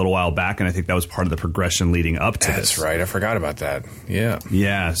series a little while back, and I think that was part of the progression leading up to this. That's right. I forgot about that. Yeah.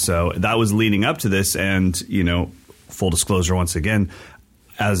 Yeah, so that was leading up to this, and, you know, full disclosure once again,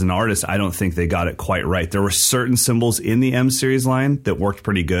 as an artist, I don't think they got it quite right. There were certain cymbals in the M series line that worked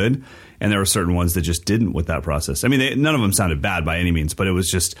pretty good, and there were certain ones that just didn't with that process. I mean, none of them sounded bad by any means, but it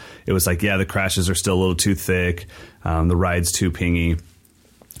was like, yeah, the crashes are still a little too thick, the ride's too pingy,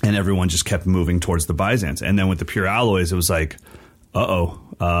 and everyone just kept moving towards the Byzance. And then with the Pure Alloys, it was like, yeah,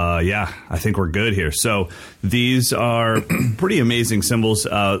 I think we're good here. So these are pretty amazing cymbals.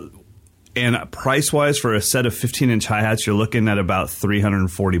 And price-wise, for a set of 15-inch hi-hats, you're looking at about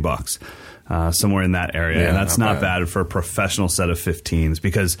 $340, somewhere in that area. Yeah, and that's not bad for a professional set of 15s,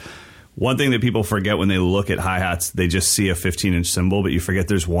 because one thing that people forget when they look at hi-hats, they just see a 15-inch cymbal, but you forget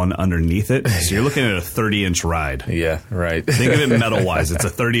there's one underneath it. So you're looking at a 30-inch ride. Yeah, right. Think of it metal-wise. It's a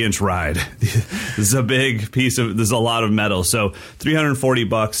 30-inch ride. This is a big piece of – there's a lot of metal. So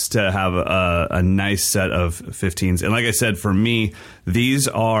 $340 to have a nice set of 15s. And like I said, for me, these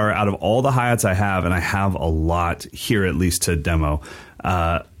are – out of all the hi-hats I have, and I have a lot here at least to demo,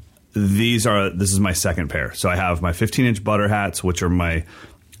 this is my second pair. So I have my 15-inch butter hats, which are my –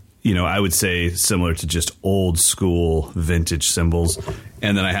 you know, I would say similar to just old school vintage cymbals.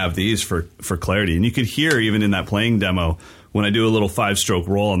 And then I have these for clarity. And you could hear even in that playing demo, when I do a little 5-stroke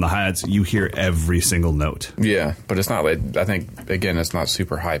roll on the hi-hats, you hear every single note. Yeah, but it's not like, I think, again, it's not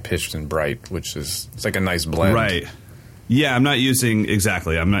super high-pitched and bright, which is, it's like a nice blend. Right. Yeah, I'm not using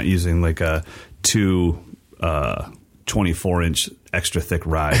like a two 24-inch extra thick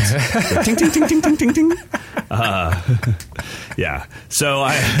rides. Like, ting, ting, ting, ting, ting, ting, ting. Yeah. So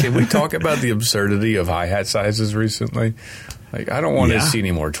can we talk about the absurdity of hi-hat sizes recently? Like, I don't want to see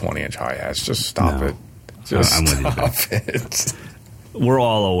any more 20-inch hi-hats. Just stop it. Just I'm stop with you. it. We're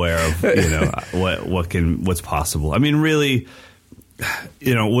all aware of, you know, what's possible. I mean, really,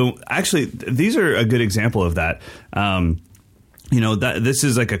 actually, these are a good example of that. That this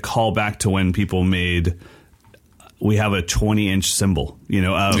is like a callback to when people made. We have a 20-inch cymbal.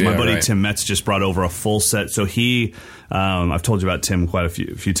 My buddy Tim Metz just brought over a full set. So he, I've told you about Tim quite a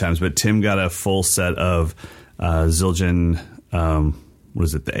few times, but Tim got a full set of Zildjian. What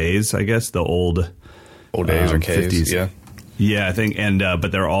is it? The A's, I guess, the old A's or K's. 50s. Yeah, I think, and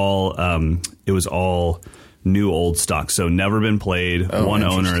but they're all. It was all new old stock, so never been played. One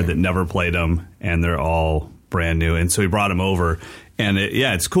owner that never played them, and they're all brand new. And so he brought them over, and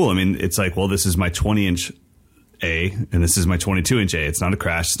it's cool. I mean, it's like, well, this is my 20-inch A, and this is my 22-inch A. It's not a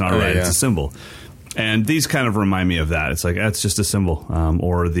crash. It's not a ride. It's a cymbal. And these kind of remind me of that. It's like, it's just a cymbal.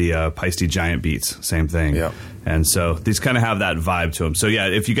 Or the Peisty Giant Beats, same thing. Yep. And so these kind of have that vibe to them. So yeah,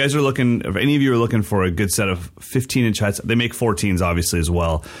 if you guys are looking, if any of you are looking for a good set of 15-inch hats, they make 14s obviously as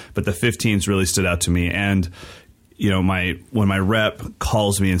well, but the 15s really stood out to me. And when my rep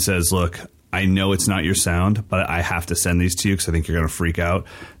calls me and says, look, I know it's not your sound, but I have to send these to you because I think you're going to freak out.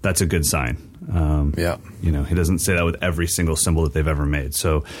 That's a good sign. He doesn't say that with every single cymbal that they've ever made.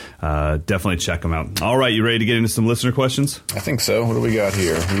 So definitely check them out. All right, you ready to get into some listener questions? I think so. What do we got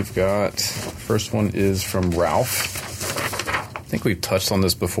here? We've got, first one is from Ralph. I think we've touched on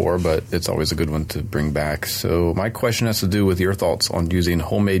this before, but it's always a good one to bring back. So my question has to do with your thoughts on using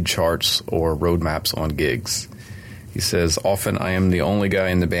homemade charts or roadmaps on gigs. He says, often I am the only guy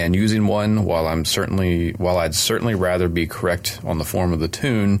in the band using one. While I'd certainly rather be correct on the form of the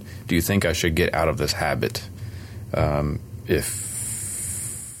tune, do you think I should get out of this habit? And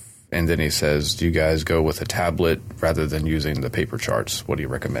then he says, do you guys go with a tablet rather than using the paper charts? What do you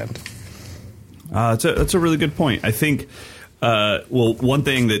recommend? That's a really good point. I think, one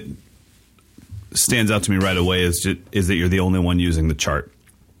thing that stands out to me right away is that you're the only one using the chart.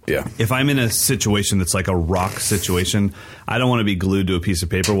 Yeah. If I'm in a situation that's like a rock situation, I don't want to be glued to a piece of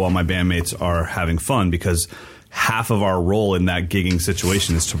paper while my bandmates are having fun, because half of our role in that gigging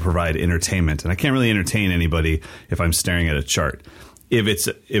situation is to provide entertainment. And I can't really entertain anybody if I'm staring at a chart. If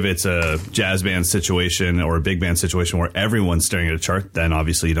it's a jazz band situation or a big band situation where everyone's staring at a chart, then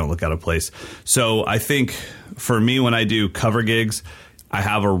obviously you don't look out of place. So I think for me, when I do cover gigs, I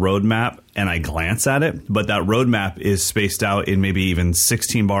have a roadmap and I glance at it, but that roadmap is spaced out in maybe even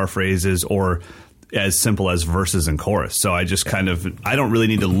 16-bar phrases or as simple as verses and chorus. So I just I don't really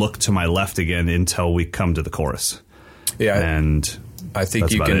need to look to my left again until we come to the chorus. Yeah. And I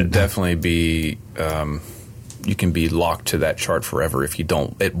think you can definitely be, you can be locked to that chart forever if you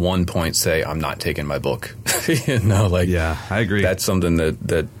don't at one point say, I'm not taking my book. Yeah, I agree. That's something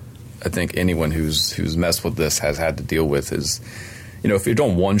that I think anyone who's messed with this has had to deal with is, if you're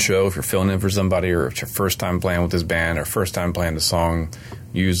doing one show, if you're filling in for somebody, or it's your first time playing with this band, or first time playing the song,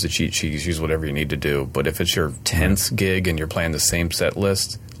 use the cheat sheets, use whatever you need to do. But if it's your 10th gig and you're playing the same set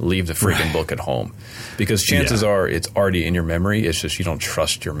list, leave the freaking book at home. Because chances are it's already in your memory. It's just you don't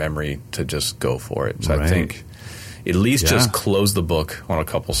trust your memory to just go for it. So I think at least just close the book on a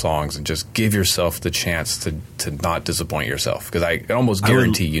couple songs and just give yourself the chance to not disappoint yourself. Because I almost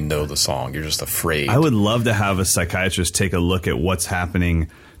guarantee you know the song. You're just afraid. I would love to have a psychiatrist take a look at what's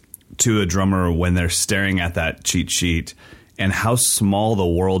happening to a drummer when they're staring at that cheat sheet and how small the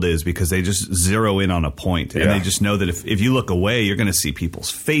world is, because they just zero in on a point. And they just know that if you look away, you're going to see people's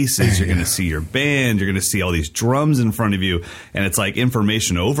faces, you're going to see your band, you're going to see all these drums in front of you, and it's like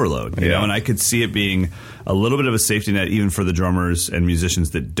information overload, you know? And I could see it being a little bit of a safety net even for the drummers and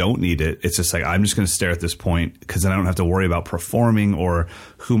musicians that don't need it. It's just like, I'm just going to stare at this point, because then I don't have to worry about performing or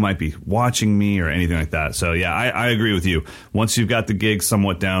who might be watching me or anything like that. So yeah, I agree with you. Once you've got the gig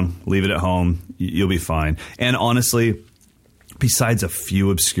somewhat down, leave it at home. You'll be fine. And honestly, besides a few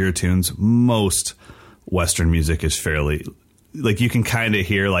obscure tunes, most Western music is fairly, like, you can kind of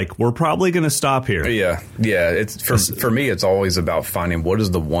hear, like, we're probably going to stop here. Yeah. It's for me, it's always about finding what is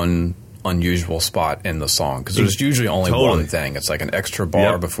the one unusual spot in the song, because there's usually only one thing. It's like an extra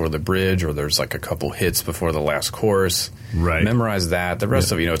bar before the bridge, or there's like a couple hits before the last chorus. Right. Memorize that. The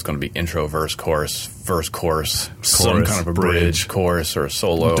rest of it, it's going to be intro, verse, chorus, some kind of a bridge, chorus, or a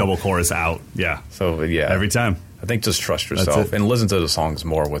solo. Double chorus out. Yeah. So, every time. I think just trust yourself and listen to the songs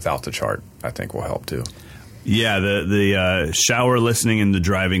more without the chart, I think will help too. Yeah, the shower listening and the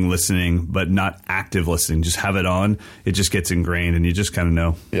driving listening, but not active listening. Just have it on. It just gets ingrained, and you just kind of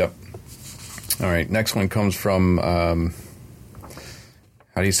know. Yep. All right, next one comes from, how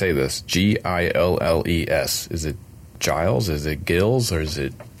do you say this? Gilles. Is it Giles? Is it Gills? Or is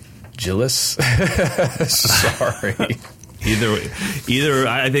it Gillis? Sorry. Either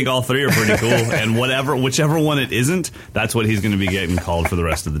I think all three are pretty cool, and whichever one it isn't, that's what he's going to be getting called for the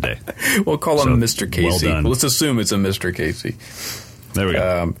rest of the day. We'll call him Mr. Casey. Well done. Let's assume it's a Mr. Casey. There we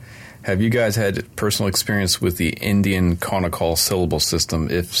go. Have you guys had personal experience with the Indian conical syllable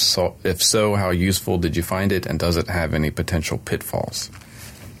system? If so, how useful did you find it, and does it have any potential pitfalls?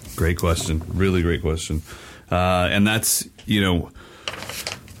 Great question. Really great question. And that's,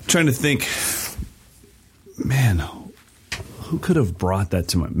 trying to think, man, who could have brought that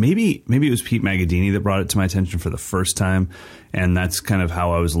to my... Maybe it was Pete Magadini that brought it to my attention for the first time, and that's kind of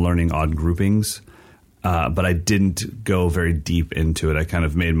how I was learning odd groupings. But I didn't go very deep into it. I kind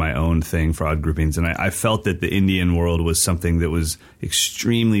of made my own thing for odd groupings. And I felt that the Indian world was something that was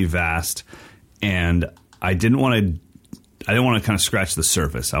extremely vast. And I didn't want to kind of scratch the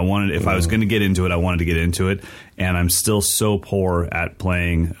surface. If I was going to get into it, I wanted to get into it. And I'm still so poor at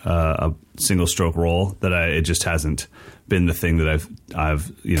playing a single stroke roll that it just hasn't been the thing that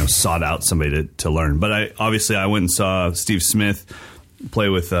I've sought out somebody to learn. But I went and saw Steve Smith play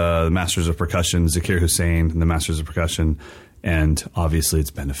with the Masters of Percussion, Zakir Hussain, and the Masters of Percussion, and obviously it's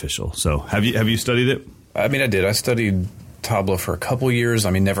beneficial. So have you studied it? I mean, I did. I studied tabla for a couple years.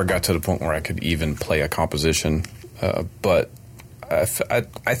 I mean, never got to the point where I could even play a composition. But I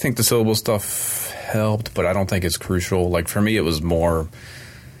think the syllable stuff helped, but I don't think it's crucial. Like, for me, it was more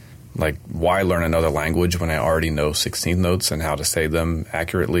like, why learn another language when I already know 16th notes and how to say them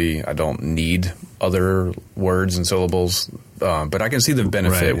accurately? I don't need other words and syllables. But I can see the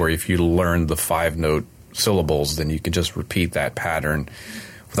benefit where if you learn the 5-note syllables, then you can just repeat that pattern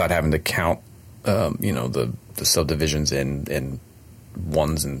without having to count, the subdivisions in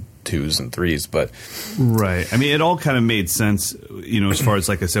 1s and 2s and 3s. But right. I mean, it all kind of made sense, as far as,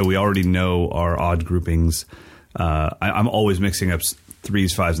 like I said, we already know our odd groupings. I'm always mixing up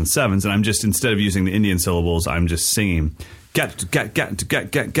 3s, 5s, and 7s, and I'm just, instead of using the Indian syllables, I'm just singing get to get.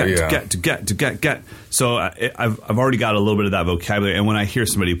 So I've already got a little bit of that vocabulary, and when I hear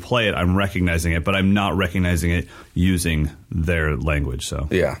somebody play it, I'm recognizing it, but I'm not recognizing it using their language. So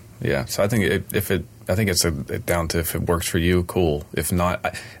yeah. So I think it's down to if it works for you, cool. If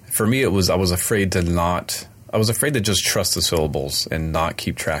not, for me, I was afraid to just trust the syllables and not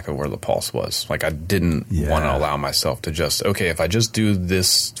keep track of where the pulse was. Like, I didn't want to allow myself to just, if I just do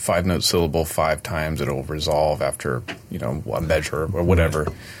this 5-note syllable 5 times, it'll resolve after, a measure or whatever.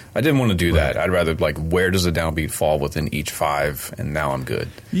 I didn't want to do that. I'd rather, where does the downbeat fall within each 5, and now I'm good.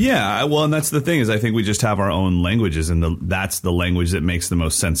 Yeah, well, and that's the thing, is I think we just have our own languages, and that's the language that makes the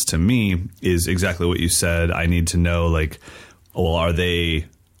most sense to me, is exactly what you said. I need to know, are they...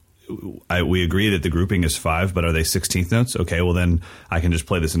 we agree that the grouping is 5, but are they 16th notes? Okay, well then I can just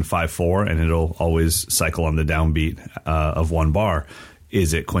play this in 5/4, and it'll always cycle on the downbeat of 1 bar.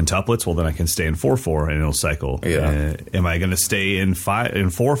 Is it quintuplets? Well, then I can stay in 4/4, and it'll cycle. Yeah. Am I going to stay in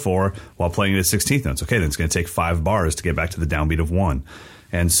 4/4 while playing the 16th notes? Okay, then it's going to take 5 bars to get back to the downbeat of 1.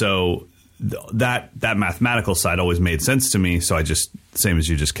 And so that mathematical side always made sense to me. So I just, same as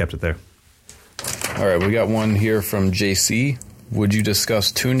you, just kept it there. All right, we got one here from JC. Would you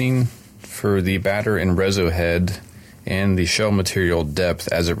discuss tuning for the batter and reso head and the shell material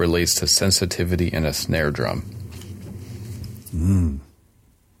depth as it relates to sensitivity in a snare drum?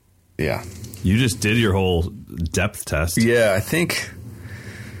 Yeah. You just did your whole depth test. Yeah, I think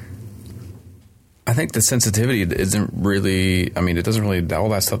the sensitivity isn't really, it doesn't really, all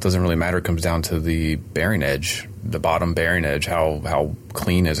that stuff doesn't really matter. It comes down to the bearing edge, the bottom bearing edge, how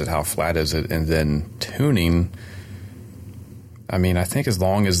clean is it, how flat is it, and then tuning... I think as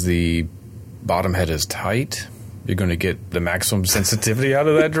long as the bottom head is tight, you're going to get the maximum sensitivity out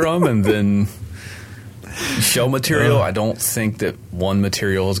of that drum. And then shell material, I don't think that one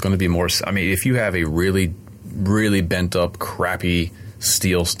material is going to be more... if you have a really, really bent up, crappy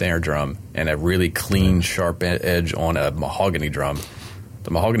steel snare drum and a really clean, sharp edge on a mahogany drum,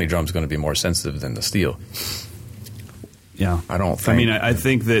 the mahogany drum is going to be more sensitive than the steel. Yeah. I don't think... I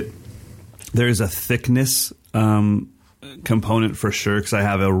think that there's a thickness... component for sure, because I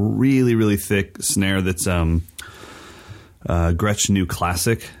have a really, really thick snare that's Gretsch New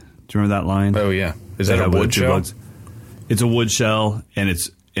Classic. Do you remember that line? Oh yeah, is that a wood shell? It's a wood shell, and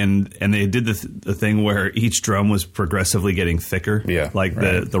they did the thing where each drum was progressively getting thicker. Yeah,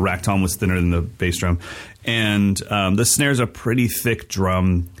 the rack tom was thinner than the bass drum, and the snare's a pretty thick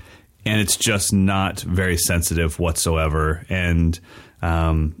drum, and it's just not very sensitive whatsoever, and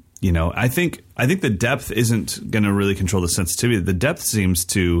I think the depth isn't going to really control the sensitivity. The depth seems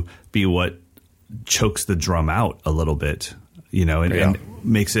to be what chokes the drum out a little bit, and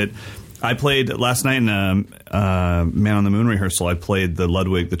makes it. I played last night in Man on the Moon rehearsal. I played the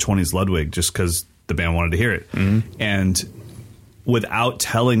 20s Ludwig, just because the band wanted to hear it, and without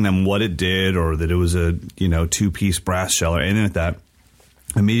telling them what it did or that it was a 2-piece brass shell or anything like that.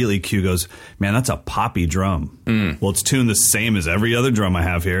 Immediately, Q goes, man, that's a poppy drum. Well, it's tuned the same as every other drum I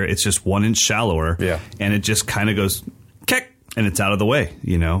have here. It's just 1 inch shallower. Yeah. And it just kind of goes, kick, and it's out of the way,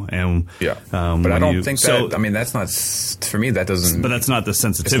 you know? And but I don't think so, that, I mean, that's not, for me, that doesn't. But that's not the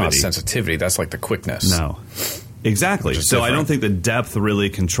sensitivity. It's not sensitivity. That's like the quickness. No. Exactly. So different. I don't think the depth really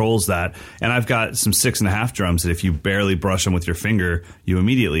controls that. And I've got some 6.5 drums that if you barely brush them with your finger, you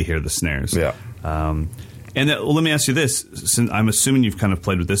immediately hear the snares. Yeah. And well, let me ask you this. Since I'm assuming you've kind of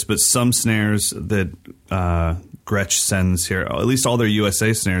played with this, but some snares that Gretsch sends here, at least all their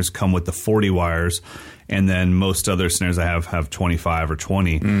USA snares come with the 40 wires, and then most other snares I have 25 or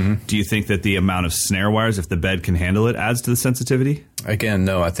 20. Do you think that the amount of snare wires, if the bed can handle it, adds to the sensitivity? Again,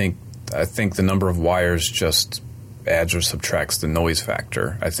 no. I think the number of wires just adds or subtracts the noise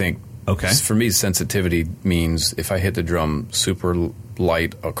factor. I think for me, sensitivity means if I hit the drum super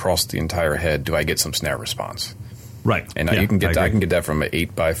light across the entire head, do I get some snare response? Right. And you can get I can get that from an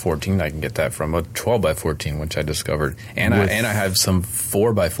 8x14. I can get that from a 12x14, which I discovered. And I have some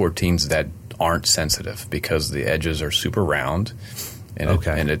 4x14s that aren't sensitive because the edges are super round.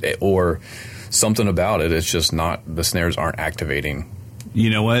 And or something about it. It's just not, the snares aren't activating. You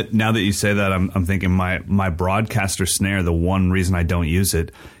know what? Now that you say that, I'm thinking my broadcaster snare, the one reason I don't use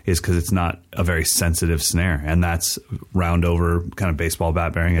it is because it's not a very sensitive snare, and that's round over, kind of baseball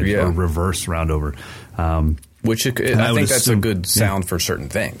bat bearing, or reverse round over. I think that's a good sound for certain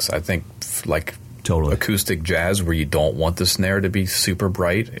things. I think like acoustic jazz where you don't want the snare to be super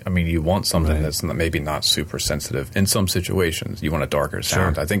bright. I mean, you want something that's maybe not super sensitive. In some situations, you want a darker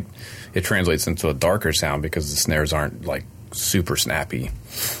sound. I think it translates into a darker sound because the snares aren't like super snappy.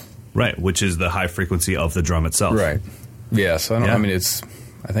 Right, which is the high frequency of the drum itself. Right. Yeah, so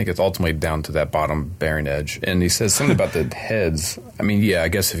I think it's ultimately down to that bottom bearing edge. And he says something about the heads. I mean, I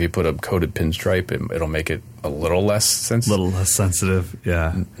guess if you put a coated pinstripe, it'll make it a little less sensitive. A little less sensitive,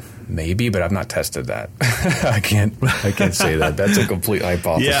 yeah. Maybe, but I've not tested that. I can't say that. That's a complete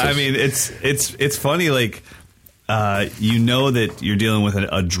hypothesis. Yeah, I mean, it's funny, like, you know that you're dealing with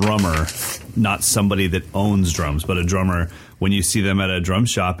a drummer, not somebody that owns drums, but a drummer. When you see them at a drum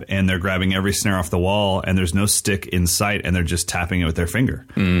shop and they're grabbing every snare off the wall and there's no stick in sight and they're just tapping it with their finger.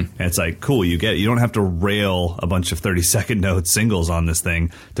 And it's like, cool, you get it. You don't have to rail a bunch of 30-second note singles on this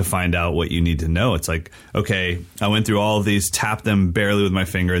thing to find out what you need to know. It's like, okay, I went through all of these, tapped them barely with my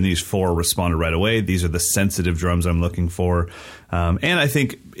finger, and these 4 responded right away. These are the sensitive drums I'm looking for. And I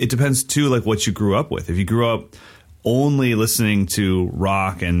think it depends, too, like what you grew up with. If you grew up only listening to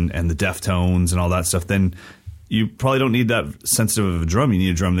rock and the Deftones and all that stuff, then you probably don't need that sensitive of a drum. You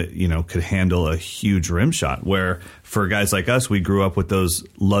need a drum that, you know, could handle a huge rim shot. Where for guys like us, we grew up with those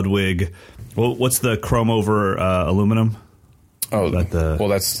Ludwig. Well, what's the chrome over aluminum? Oh,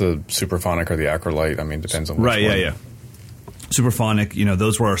 that's the Superphonic or the Acrolite. I mean, depends on which one. Yeah. Superphonic, you know,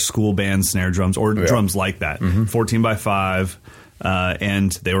 those were our school band snare drums or drums like that. 14x5.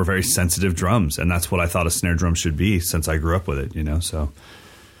 And they were very sensitive drums, and that's what I thought a snare drum should be since I grew up with it, you know, so.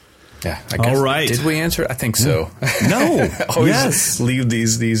 Yeah, I guess. All right. Did we answer? I think so. No. Always leave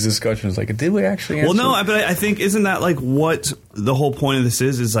these discussions like, did we actually answer? Well, no, but I think, isn't that like what the whole point of this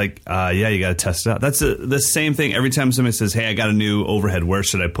is like, you got to test it out. That's the same thing. Every time somebody says, hey, I got a new overhead, where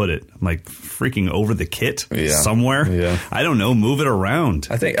should I put it? I'm like, freaking over the kit somewhere? Yeah. I don't know. Move it around.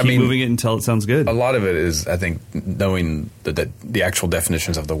 Keep moving it until it sounds good. A lot of it is, I think, knowing the actual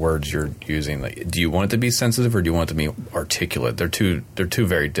definitions of the words you're using. Like, do you want it to be sensitive or do you want it to be articulate? They're two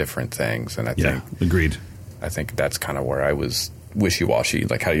very different things, and I think agreed. I think that's kind of where I was wishy-washy,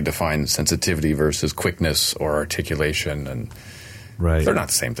 like how you define sensitivity versus quickness or articulation, and they're not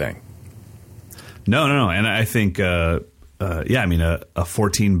the same thing. No, and I think a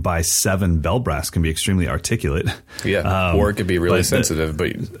 14x7 bell brass can be extremely articulate. Yeah, or it could be really sensitive,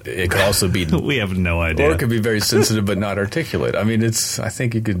 but it could also be we have no idea. Or it could be very sensitive but not articulate. I mean, I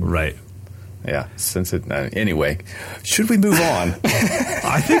think you could Yeah, anyway, should we move on?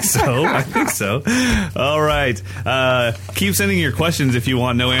 I think so. All right. Keep sending your questions if you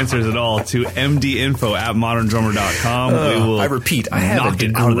want no answers at all to mdinfo@moderndrummer.com. I repeat, I have a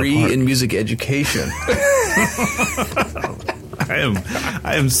degree in music education. I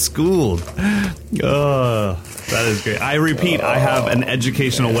am schooled. Oh, that is great. I repeat, I have an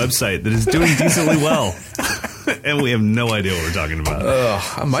educational website that is doing decently well. And we have no idea what we're talking about.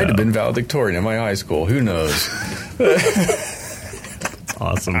 I might have been valedictorian in my high school. Who knows?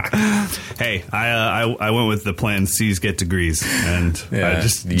 Awesome. Hey, I went with the plan C's get degrees, and I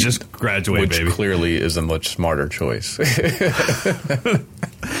just graduate, which baby. Clearly is a much smarter choice.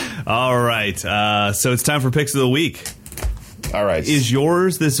 All right. So it's time for Picks of the Week. All right. Is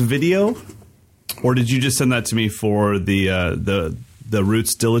yours this video, or did you just send that to me for the the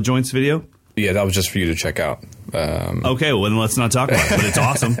Roots Dilla Joints video? Yeah, that was just for you to check out. Okay, well, then let's not talk about it, but it's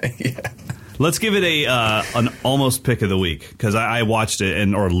awesome. Yeah. Let's give it an almost pick of the week, because I watched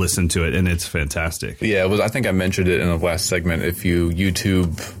it or listened to it, and it's fantastic. Yeah, I think I mentioned it in the last segment. If you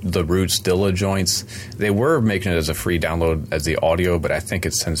YouTube the Roots Dilla Joints, they were making it as a free download as the audio, but I think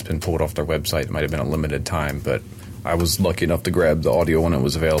it's since been pulled off their website. It might have been a limited time, but I was lucky enough to grab the audio when it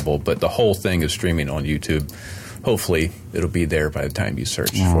was available. But the whole thing is streaming on YouTube. Hopefully, it'll be there by the time you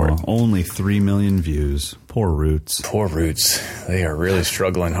search for it. Only 3 million views. Poor Roots. Poor Roots. They are really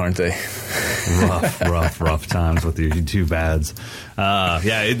struggling, aren't they? rough times with your two bads.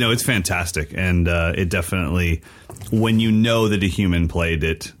 It's fantastic. And it definitely, when you know that a human played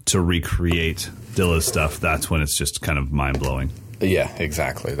it to recreate Dilla's stuff, that's when it's just kind of mind-blowing. Yeah,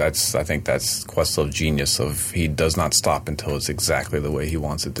 exactly. I think that's Questlove's genius of he does not stop until it's exactly the way he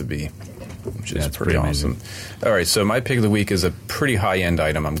wants it to be. Which is pretty awesome. All right, so my pick of the week is a pretty high-end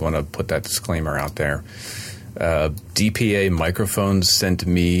item. I'm going to put that disclaimer out there. DPA Microphones sent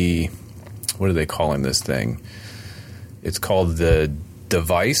me, what are they calling this thing? It's called the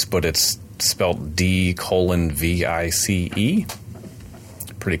Device, but it's spelled D:VICE.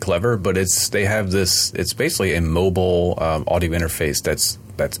 Pretty clever, but they have this. It's basically a mobile audio interface that's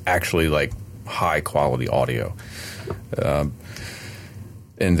actually like high-quality audio.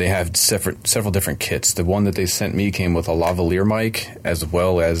 And they have several different kits. The one that they sent me came with a lavalier mic as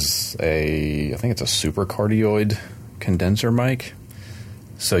well as I think it's a supercardioid condenser mic.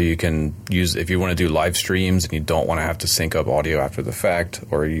 So you can use, if you want to do live streams and you don't want to have to sync up audio after the fact,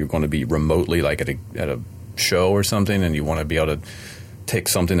 or you're going to be remotely like at a show or something and you want to be able to take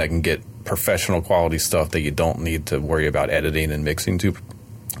something that can get professional quality stuff that you don't need to worry about editing and mixing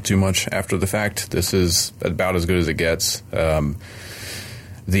too much after the fact. This is about as good as it gets.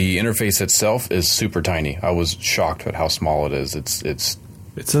 The interface itself is super tiny. I was shocked at how small it is. It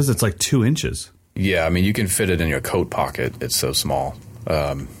says it's like 2 inches. Yeah, I mean, you can fit it in your coat pocket. It's so small.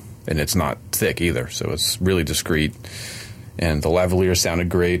 And it's not thick either, so it's really discreet. And the lavalier sounded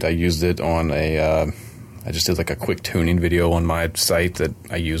great. I used it on I just did like a quick tuning video on my site that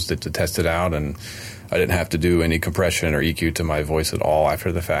I used it to test it out, and I didn't have to do any compression or EQ to my voice at all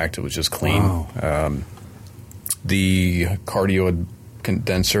after the fact. It was just clean. Wow. The cardioid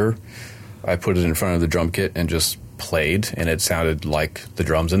condenser, I put it in front of the drum kit and just played, and it sounded like the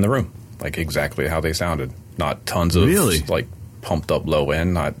drums in the room, like exactly how they sounded. Not tons of like pumped up low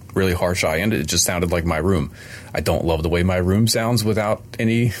end, not really harsh high end. It just sounded like my room. I don't love the way my room sounds without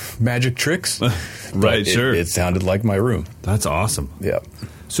any magic tricks. Right, sure. It sounded like my room. That's awesome. Yeah.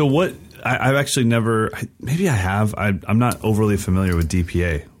 So what? I've actually never. Maybe I have. I'm not overly familiar with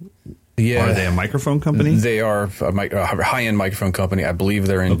DPA. Yeah. Are they a microphone company? They are a high-end microphone company. I believe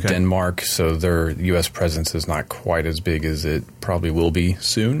they're in Denmark, so their U.S. presence is not quite as big as it probably will be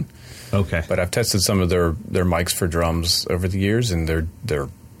soon. Okay. But I've tested some of their mics for drums over the years, and they're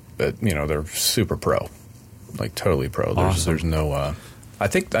super pro, like totally pro. There's no. I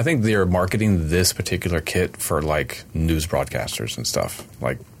think they're marketing this particular kit for like news broadcasters and stuff.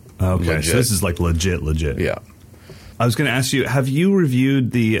 Like legit. So this is like legit. Yeah. I was going to ask you, have you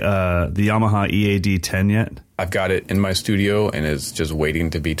reviewed the Yamaha EAD-10 yet? I've got it in my studio, and it's just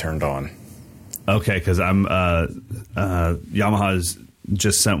waiting to be turned on. Okay, because Yamaha's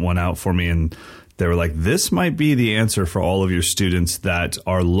just sent one out for me, and they were like, this might be the answer for all of your students that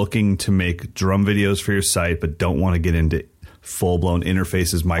are looking to make drum videos for your site but don't want to get into full-blown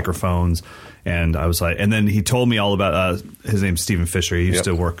interfaces, microphones. And I was like, and then he told me all about, his name's Stephen Fisher. He used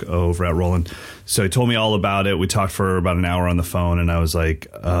to work over at Roland. So he told me all about it. We talked for about an hour on the phone, and I was like,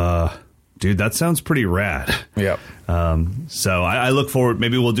 dude, that sounds pretty rad. Yep. So I look forward,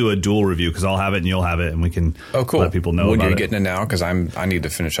 maybe we'll do a dual review because I'll have it and you'll have it, and we can let people know when about you're it. getting it now, because I need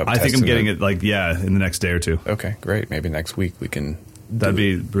to finish up I think I'm getting it in the next day or two. Okay, great. Maybe next week we can. That'd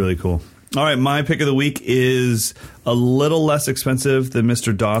be really cool. All right, my pick of the week is a little less expensive than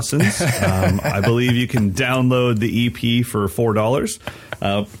Mr. Dawson's. I believe you can download the EP for $4.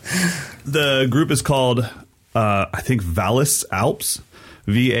 The group is called, I think, Vallis Alps,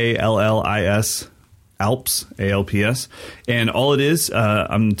 VALLIS Alps, ALPS. And all it is,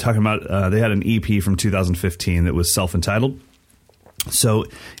 I'm talking about, they had an EP from 2015 that was self-entitled. So,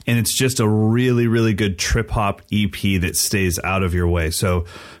 and it's just a really, really good trip-hop EP that stays out of your way. So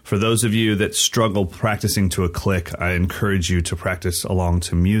for those of you that struggle practicing to a click, I encourage you to practice along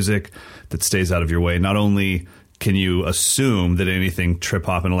to music that stays out of your way. Not only can you assume that anything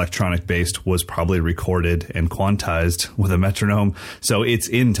trip-hop and electronic-based was probably recorded and quantized with a metronome, so it's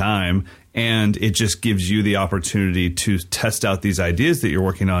in time, and it just gives you the opportunity to test out these ideas that you're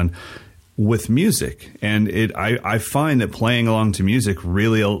working on with music. And I find that playing along to music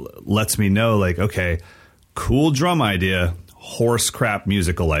really lets me know, like, okay, cool drum idea, horse crap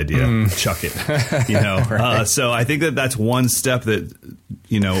musical idea, chuck it, right. So I think that's one step that,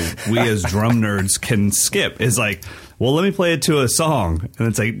 we as drum nerds can skip, is like, well, let me play it to a song. And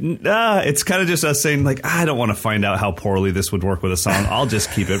it's like, it's kind of just us saying, like, I don't want to find out how poorly this would work with a song. I'll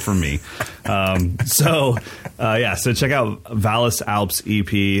just keep it for me. So check out Vallis Alps EP.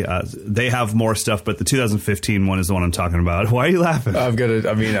 They have more stuff, but the 2015 one is the one I'm talking about. Why are you laughing?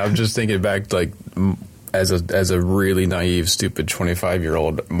 I'm just thinking back, like, as a really naive, stupid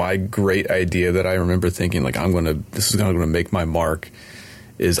 25-year-old, my great idea that I remember thinking, like, this is going to make my mark,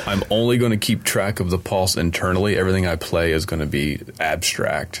 is I'm only going to keep track of the pulse internally. Everything I play is going to be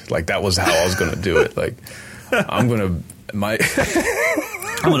abstract. Like, that was how I was going to do it. Like, I'm going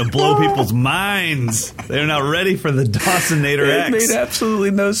to blow people's minds. They're not ready for the Dawsonator X. It made absolutely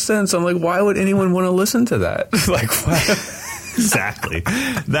no sense. I'm like, why would anyone want to listen to that? Like, why? Exactly.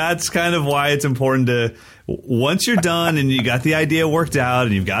 That's kind of why it's important to, once you're done and you got the idea worked out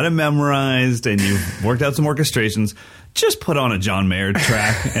and you've got it memorized and you've worked out some orchestrations, just put on a John Mayer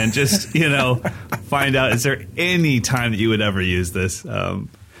track and just, find out, is there any time that you would ever use this?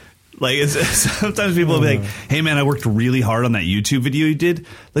 Sometimes people will be like, hey, man, I worked really hard on that YouTube video you did.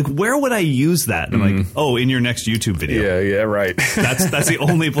 Like, where would I use that? And I'm like, oh, in your next YouTube video. Yeah, right. That's the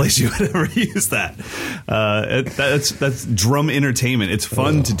only place you would ever use that. That's drum entertainment. It's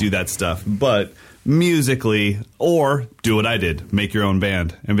fun to do that stuff. But musically, or do what I did, make your own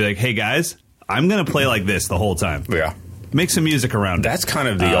band and be like, hey, guys, I'm going to play like this the whole time. Yeah. Make some music around it. That's kind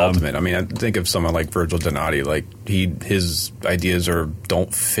of the ultimate. I mean, I think of someone like Virgil Donati. Like, his ideas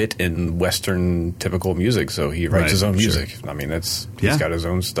don't fit in Western typical music, so he writes his own music. I mean, he's got his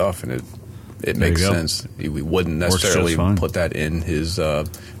own stuff, and it makes sense. We wouldn't necessarily put that in his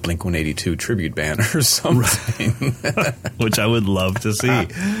Blink-182 tribute band or something. Which I would love to see.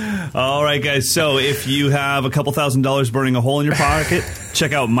 All right, guys. So if you have a couple $1,000 burning a hole in your pocket,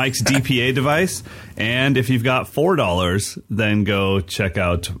 check out Mike's DPA device. And if you've got $4, then go check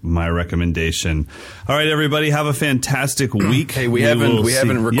out my recommendation. All right, everybody, have a fantastic week. Hey, we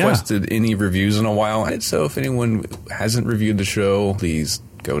haven't requested any reviews in a while. So if anyone hasn't reviewed the show, please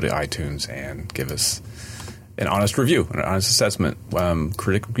go to iTunes and give us an honest review, an honest assessment.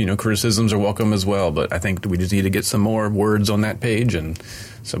 Criticisms are welcome as well, but I think we just need to get some more words on that page and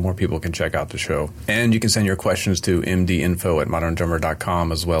so more people can check out the show. And you can send your questions to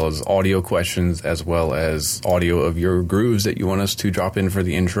mdinfo@moderndrummer.com, as well as audio questions, as well as audio of your grooves that you want us to drop in for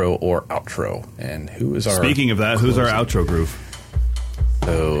the intro or outro. And speaking of that, who's our outro groove?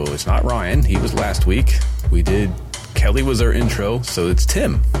 So it's not Ryan. He was last week. Kelly was our intro, so it's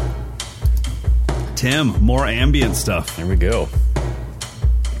Tim. More ambient stuff. There we go.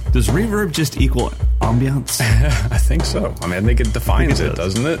 Does reverb just equal ambiance? I think so. I think it defines it,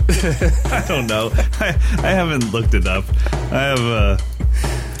 doesn't it? I don't know. I haven't looked it up. I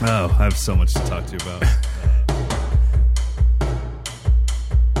have so much to talk to you about.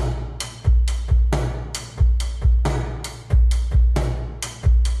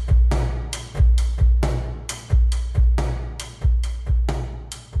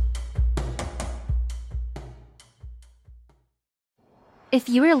 If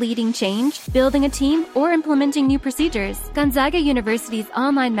you are leading change, building a team, or implementing new procedures, Gonzaga University's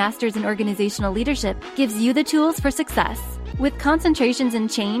online Masters in Organizational Leadership gives you the tools for success. With concentrations in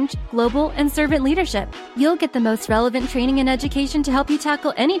change, global, and servant leadership, you'll get the most relevant training and education to help you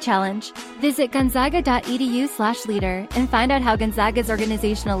tackle any challenge. Visit gonzaga.edu/leader and find out how Gonzaga's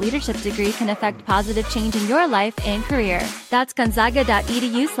organizational leadership degree can affect positive change in your life and career. That's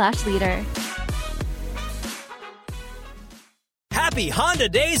gonzaga.edu/leader. Happy Honda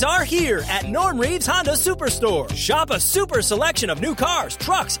Days are here at Norm Reeves Honda Superstore. Shop a super selection of new cars,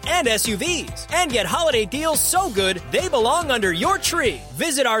 trucks, and SUVs. And get holiday deals so good, they belong under your tree.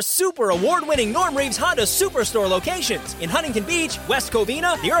 Visit our super award-winning Norm Reeves Honda Superstore locations in Huntington Beach, West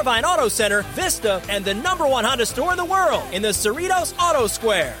Covina, the Irvine Auto Center, Vista, and the #1 Honda store in the world in the Cerritos Auto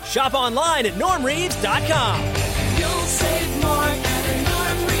Square. Shop online at normreeves.com. You'll save more at a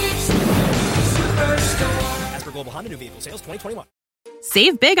Norm Reeves Superstore. As per Global Honda New Vehicle Sales 2021.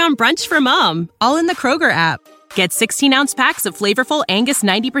 Save big on brunch for mom, all in the Kroger app. Get 16-ounce packs of flavorful Angus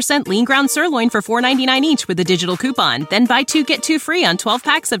 90% lean ground sirloin for $4.99 each with a digital coupon. Then buy 2, get 2 free on 12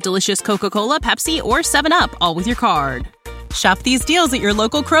 packs of delicious Coca-Cola, Pepsi, or 7-Up, all with your card. Shop these deals at your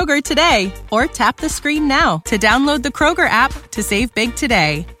local Kroger today, or tap the screen now to download the Kroger app to save big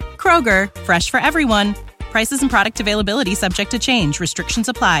today. Kroger, fresh for everyone. Prices and product availability subject to change. Restrictions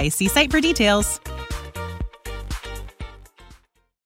apply. See site for details.